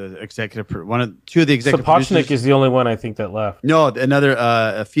executive, two of the executive Sapochnik producers. is the only one I think that left. No, another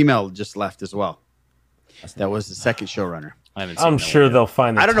a female just left as well. That was the second showrunner. I'm sure they'll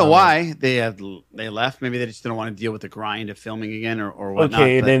find. I don't know why they left. Maybe they just didn't want to deal with the grind of filming again or whatnot.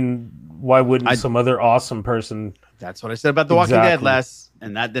 Okay, then why wouldn't some other awesome person? That's what I said about The Walking Dead, Les,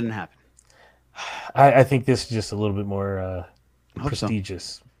 and that didn't happen. I think this is just a little bit more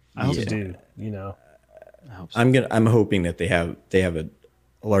prestigious. I hope to so. do, you know. I hope so. I'm hoping that they have a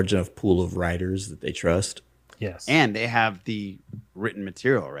large enough pool of writers that they trust. Yes, and they have the written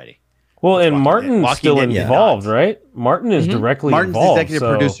material already. Well, and Martin's still involved, right? Martin is directly Martin's involved. The executive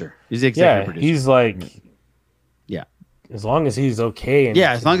producer. He's the executive producer. He's like, as long as he's okay. And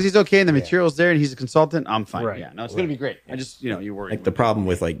as long as he's okay and the material's there and he's a consultant, I'm fine. Right. Yeah, no, it's going to be great. I just, you worry. Like the problem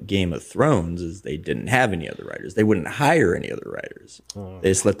with like Game of Thrones is they didn't have any other writers. They wouldn't hire any other writers.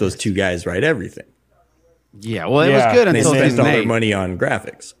 They just let those 2 guys write everything. Yeah, well, it was good until they spent all their money on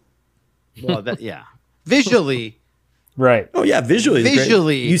graphics. Well, visually, right? Oh yeah, visually,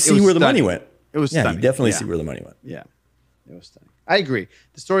 you see where the money went. It was you stunning. definitely see where the money went. Yeah, it was stunning. I agree.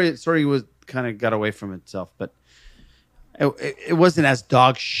 The story was kind of got away from itself, but it wasn't as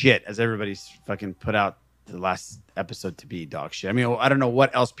dog shit as everybody's fucking put out the last episode to be dog shit. I mean, I don't know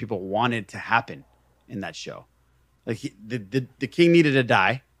what else people wanted to happen in that show. Like the king needed to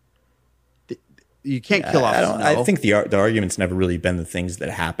die. You can't kill off Snow. I think the argument's never really been the things that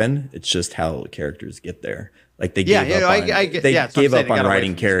happen. It's just how characters get there. Like they gave up on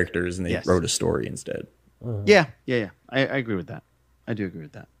writing characters and they wrote a story instead. Yeah. I agree with that. I do agree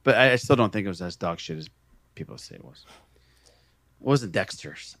with that. But I still don't think it was as dog shit as people say it was. It wasn't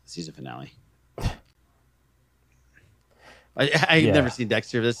Dexter's season finale. I've never seen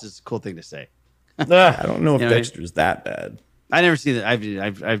Dexter. This is a cool thing to say. I don't know if Dexter's that bad. I never seen that.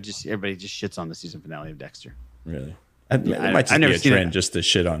 I've just everybody just shits on the season finale of Dexter. Really? It might just be a trend just to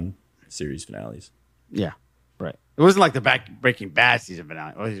shit on series finales. Yeah, right. It wasn't like the Breaking Bad season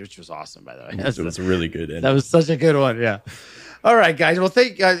finale, which was awesome, by the way. It was a really good ending. That was such a good one. Yeah. All right, guys. Well,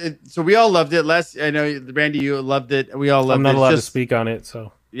 so we all loved it. Les, I know Randy, you loved it. We all loved it. I'm not allowed to speak on it,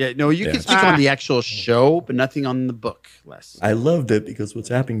 so. Yeah, no, you can speak on the actual show, but nothing on the book, Les. I loved it because what's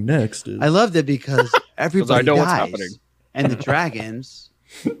happening next is... I loved it because everybody I know dies, what's happening. and the dragons.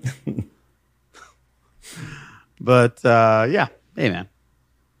 But yeah, hey man,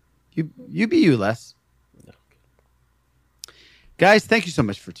 you be you, Les. Guys, thank you so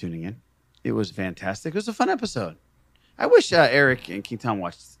much for tuning in. It was fantastic. It was a fun episode. I wish Eric and King Tom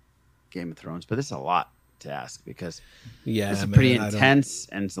watched Game of Thrones, but this is a lot to ask because it's pretty intense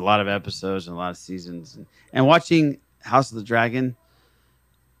and it's a lot of episodes and a lot of seasons. And watching House of the Dragon,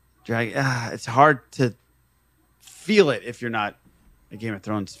 it's hard to feel it if you're not a Game of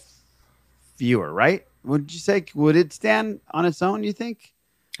Thrones viewer, right? Would you say, would it stand on its own, you think?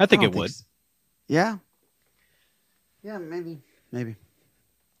 I think it would. Yeah. Yeah, maybe.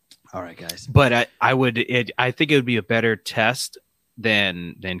 All right, guys. But I think it would be a better test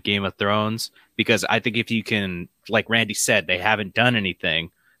than Game of Thrones, because I think if you can, like Randy said, they haven't done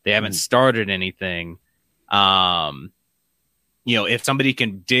anything. They haven't started anything. If somebody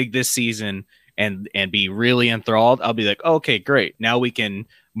can dig this season and be really enthralled, I'll be like, okay, great. Now we can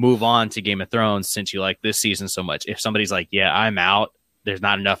move on to Game of Thrones since you like this season so much. If somebody's like, yeah, I'm out, there's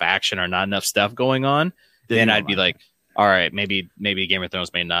not enough action or not enough stuff going on, then I'd be like, all right, maybe Game of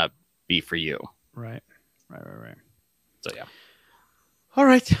Thrones may not be for you. Right. So yeah. All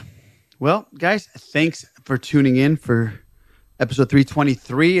right. Well, guys, thanks for tuning in for episode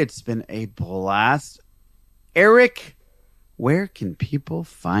 323. It's been a blast. Eric, where can people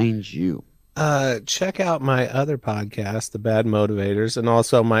find you? Check out my other podcast, The Bad Motivators, and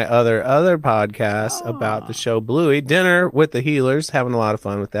also my other podcast about the show Bluey, Dinner with the Healers. Having a lot of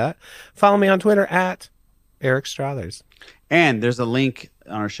fun with that. Follow me on Twitter at Eric Strathers. And there's a link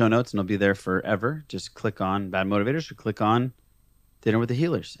on our show notes, and it'll be there forever. Just click on Bad Motivators or click on Dinner with the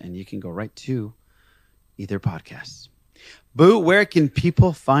Healers, and you can go right to either podcast. Boo, where can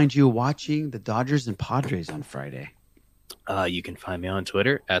people find you watching the Dodgers and Padres on Friday? You can find me on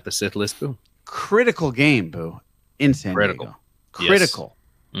Twitter at the Sith List Boo. Critical game, Boo, in San Diego. Critical.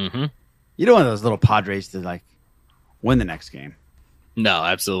 Yes. Mm-hmm. You don't want those little Padres to win the next game. No,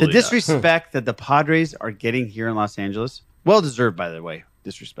 absolutely. The disrespect that the Padres are getting here in Los Angeles, well deserved, by the way,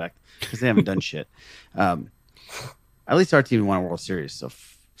 disrespect, because they haven't done shit. At least our team won a World Series,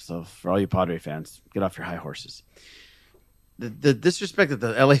 so for all you Padre fans, get off your high horses. The disrespect that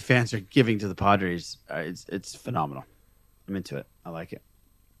the LA fans are giving to the Padres, it's phenomenal. I'm into it. I like it.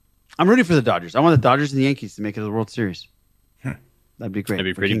 I'm rooting for the Dodgers. I want the Dodgers and the Yankees to make it to the World Series. That'd be great. That'd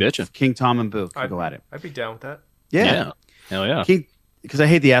be pretty bitchin'. King Tom and Boo can go at it. I'd be down with that. Yeah. Hell yeah. Because I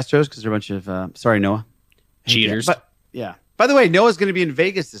hate the Astros because they're a bunch of sorry, Noah. Cheaters. But yeah. By the way, Noah's going to be in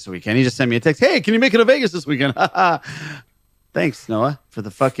Vegas this weekend. He just sent me a text. Hey, can you make it to Vegas this weekend? Thanks, Noah, for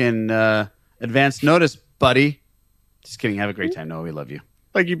the fucking advance notice, buddy. Just kidding. Have a great time, Noah. We love you.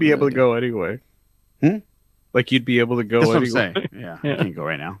 Like you'd be able to go anyway. Like you'd be able to go That's anyway. what I'm saying. Yeah, I can't go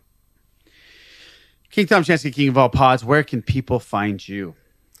right now. King Tom Chansky, King of all pods. Where can people find you?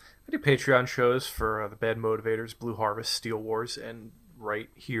 I do Patreon shows for the Bad Motivators, Blue Harvest, Steel Wars, and right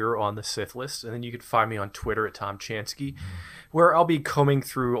here on the Sith List. And then you can find me on Twitter at Tom Chansky, where I'll be combing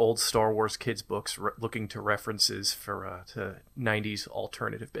through old Star Wars kids books, looking to references for to 90s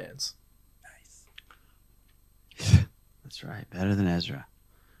alternative bands. Nice. That's right. Better than Ezra.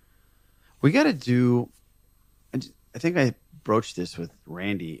 We got to do, I think I broached this with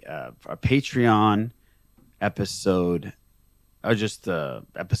Randy, a Patreon episode, or just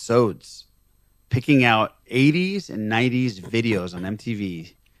episodes, picking out 80s and 90s videos on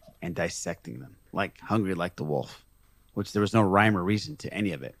MTV and dissecting them, like Hungry Like the Wolf, which there was no rhyme or reason to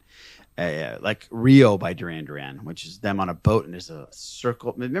any of it. Like Rio by Duran Duran, which is them on a boat and there's a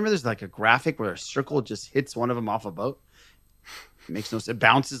circle. Remember there's like a graphic where a circle just hits one of them off a boat? It makes no sense. It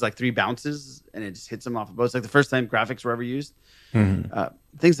bounces like 3 bounces and it just hits them off a boat. It's like the first time graphics were ever used. Mm-hmm.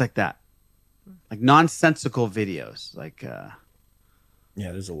 Things like that. Like nonsensical videos. Like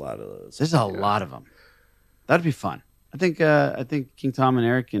yeah, there's a lot of those. There's a lot of them. That'd be fun. I think King Tom and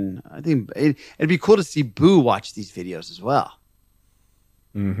Eric, and I think it'd be cool to see Boo watch these videos as well.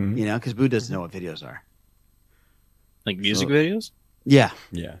 Mm-hmm. You know, because Boo doesn't know what videos are. Like music videos? Yeah.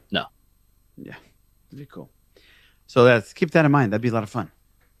 Yeah. No. Yeah. That'd be cool. So keep that in mind. That'd be a lot of fun.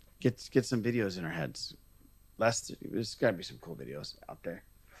 Get some videos in our heads. There's got to be some cool videos out there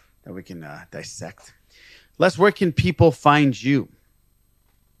that we can dissect. Les, where can people find you?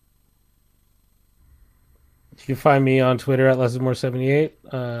 You can find me on Twitter at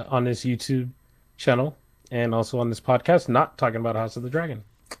LessonMore78, on this YouTube channel, and also on this podcast, not talking about House of the Dragon.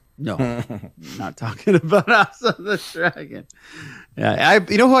 No, not talking about House of the Dragon. Yeah,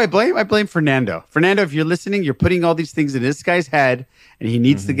 you know who I blame? I blame Fernando. Fernando, if you're listening, you're putting all these things in this guy's head, and he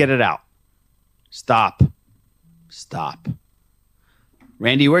needs to get it out. Stop.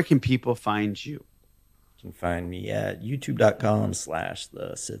 Randy, where can people find you? You can find me at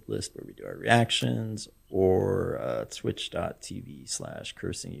youtube.com/the Sith List, where we do our reactions, or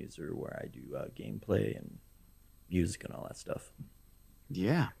twitch.tv/cursing user, where I do gameplay and music and all that stuff.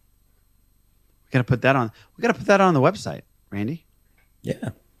 Yeah. We gotta put that on the website, Randy. Yeah.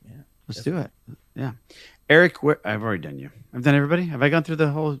 Let's do it. Yeah. Eric, I've already done you. I've done everybody. Have I gone through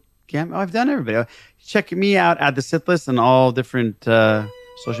the whole gamut? Oh, I've done everybody. Check me out at the Sith List on all different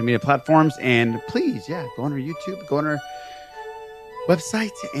social media platforms. And please, go on our YouTube, go on our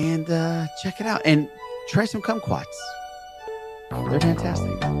website, and check it out. And try some kumquats. They're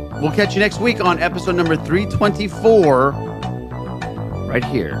fantastic. We'll catch you next week on episode number 324 right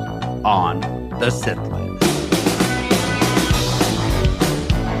here on The Sith List.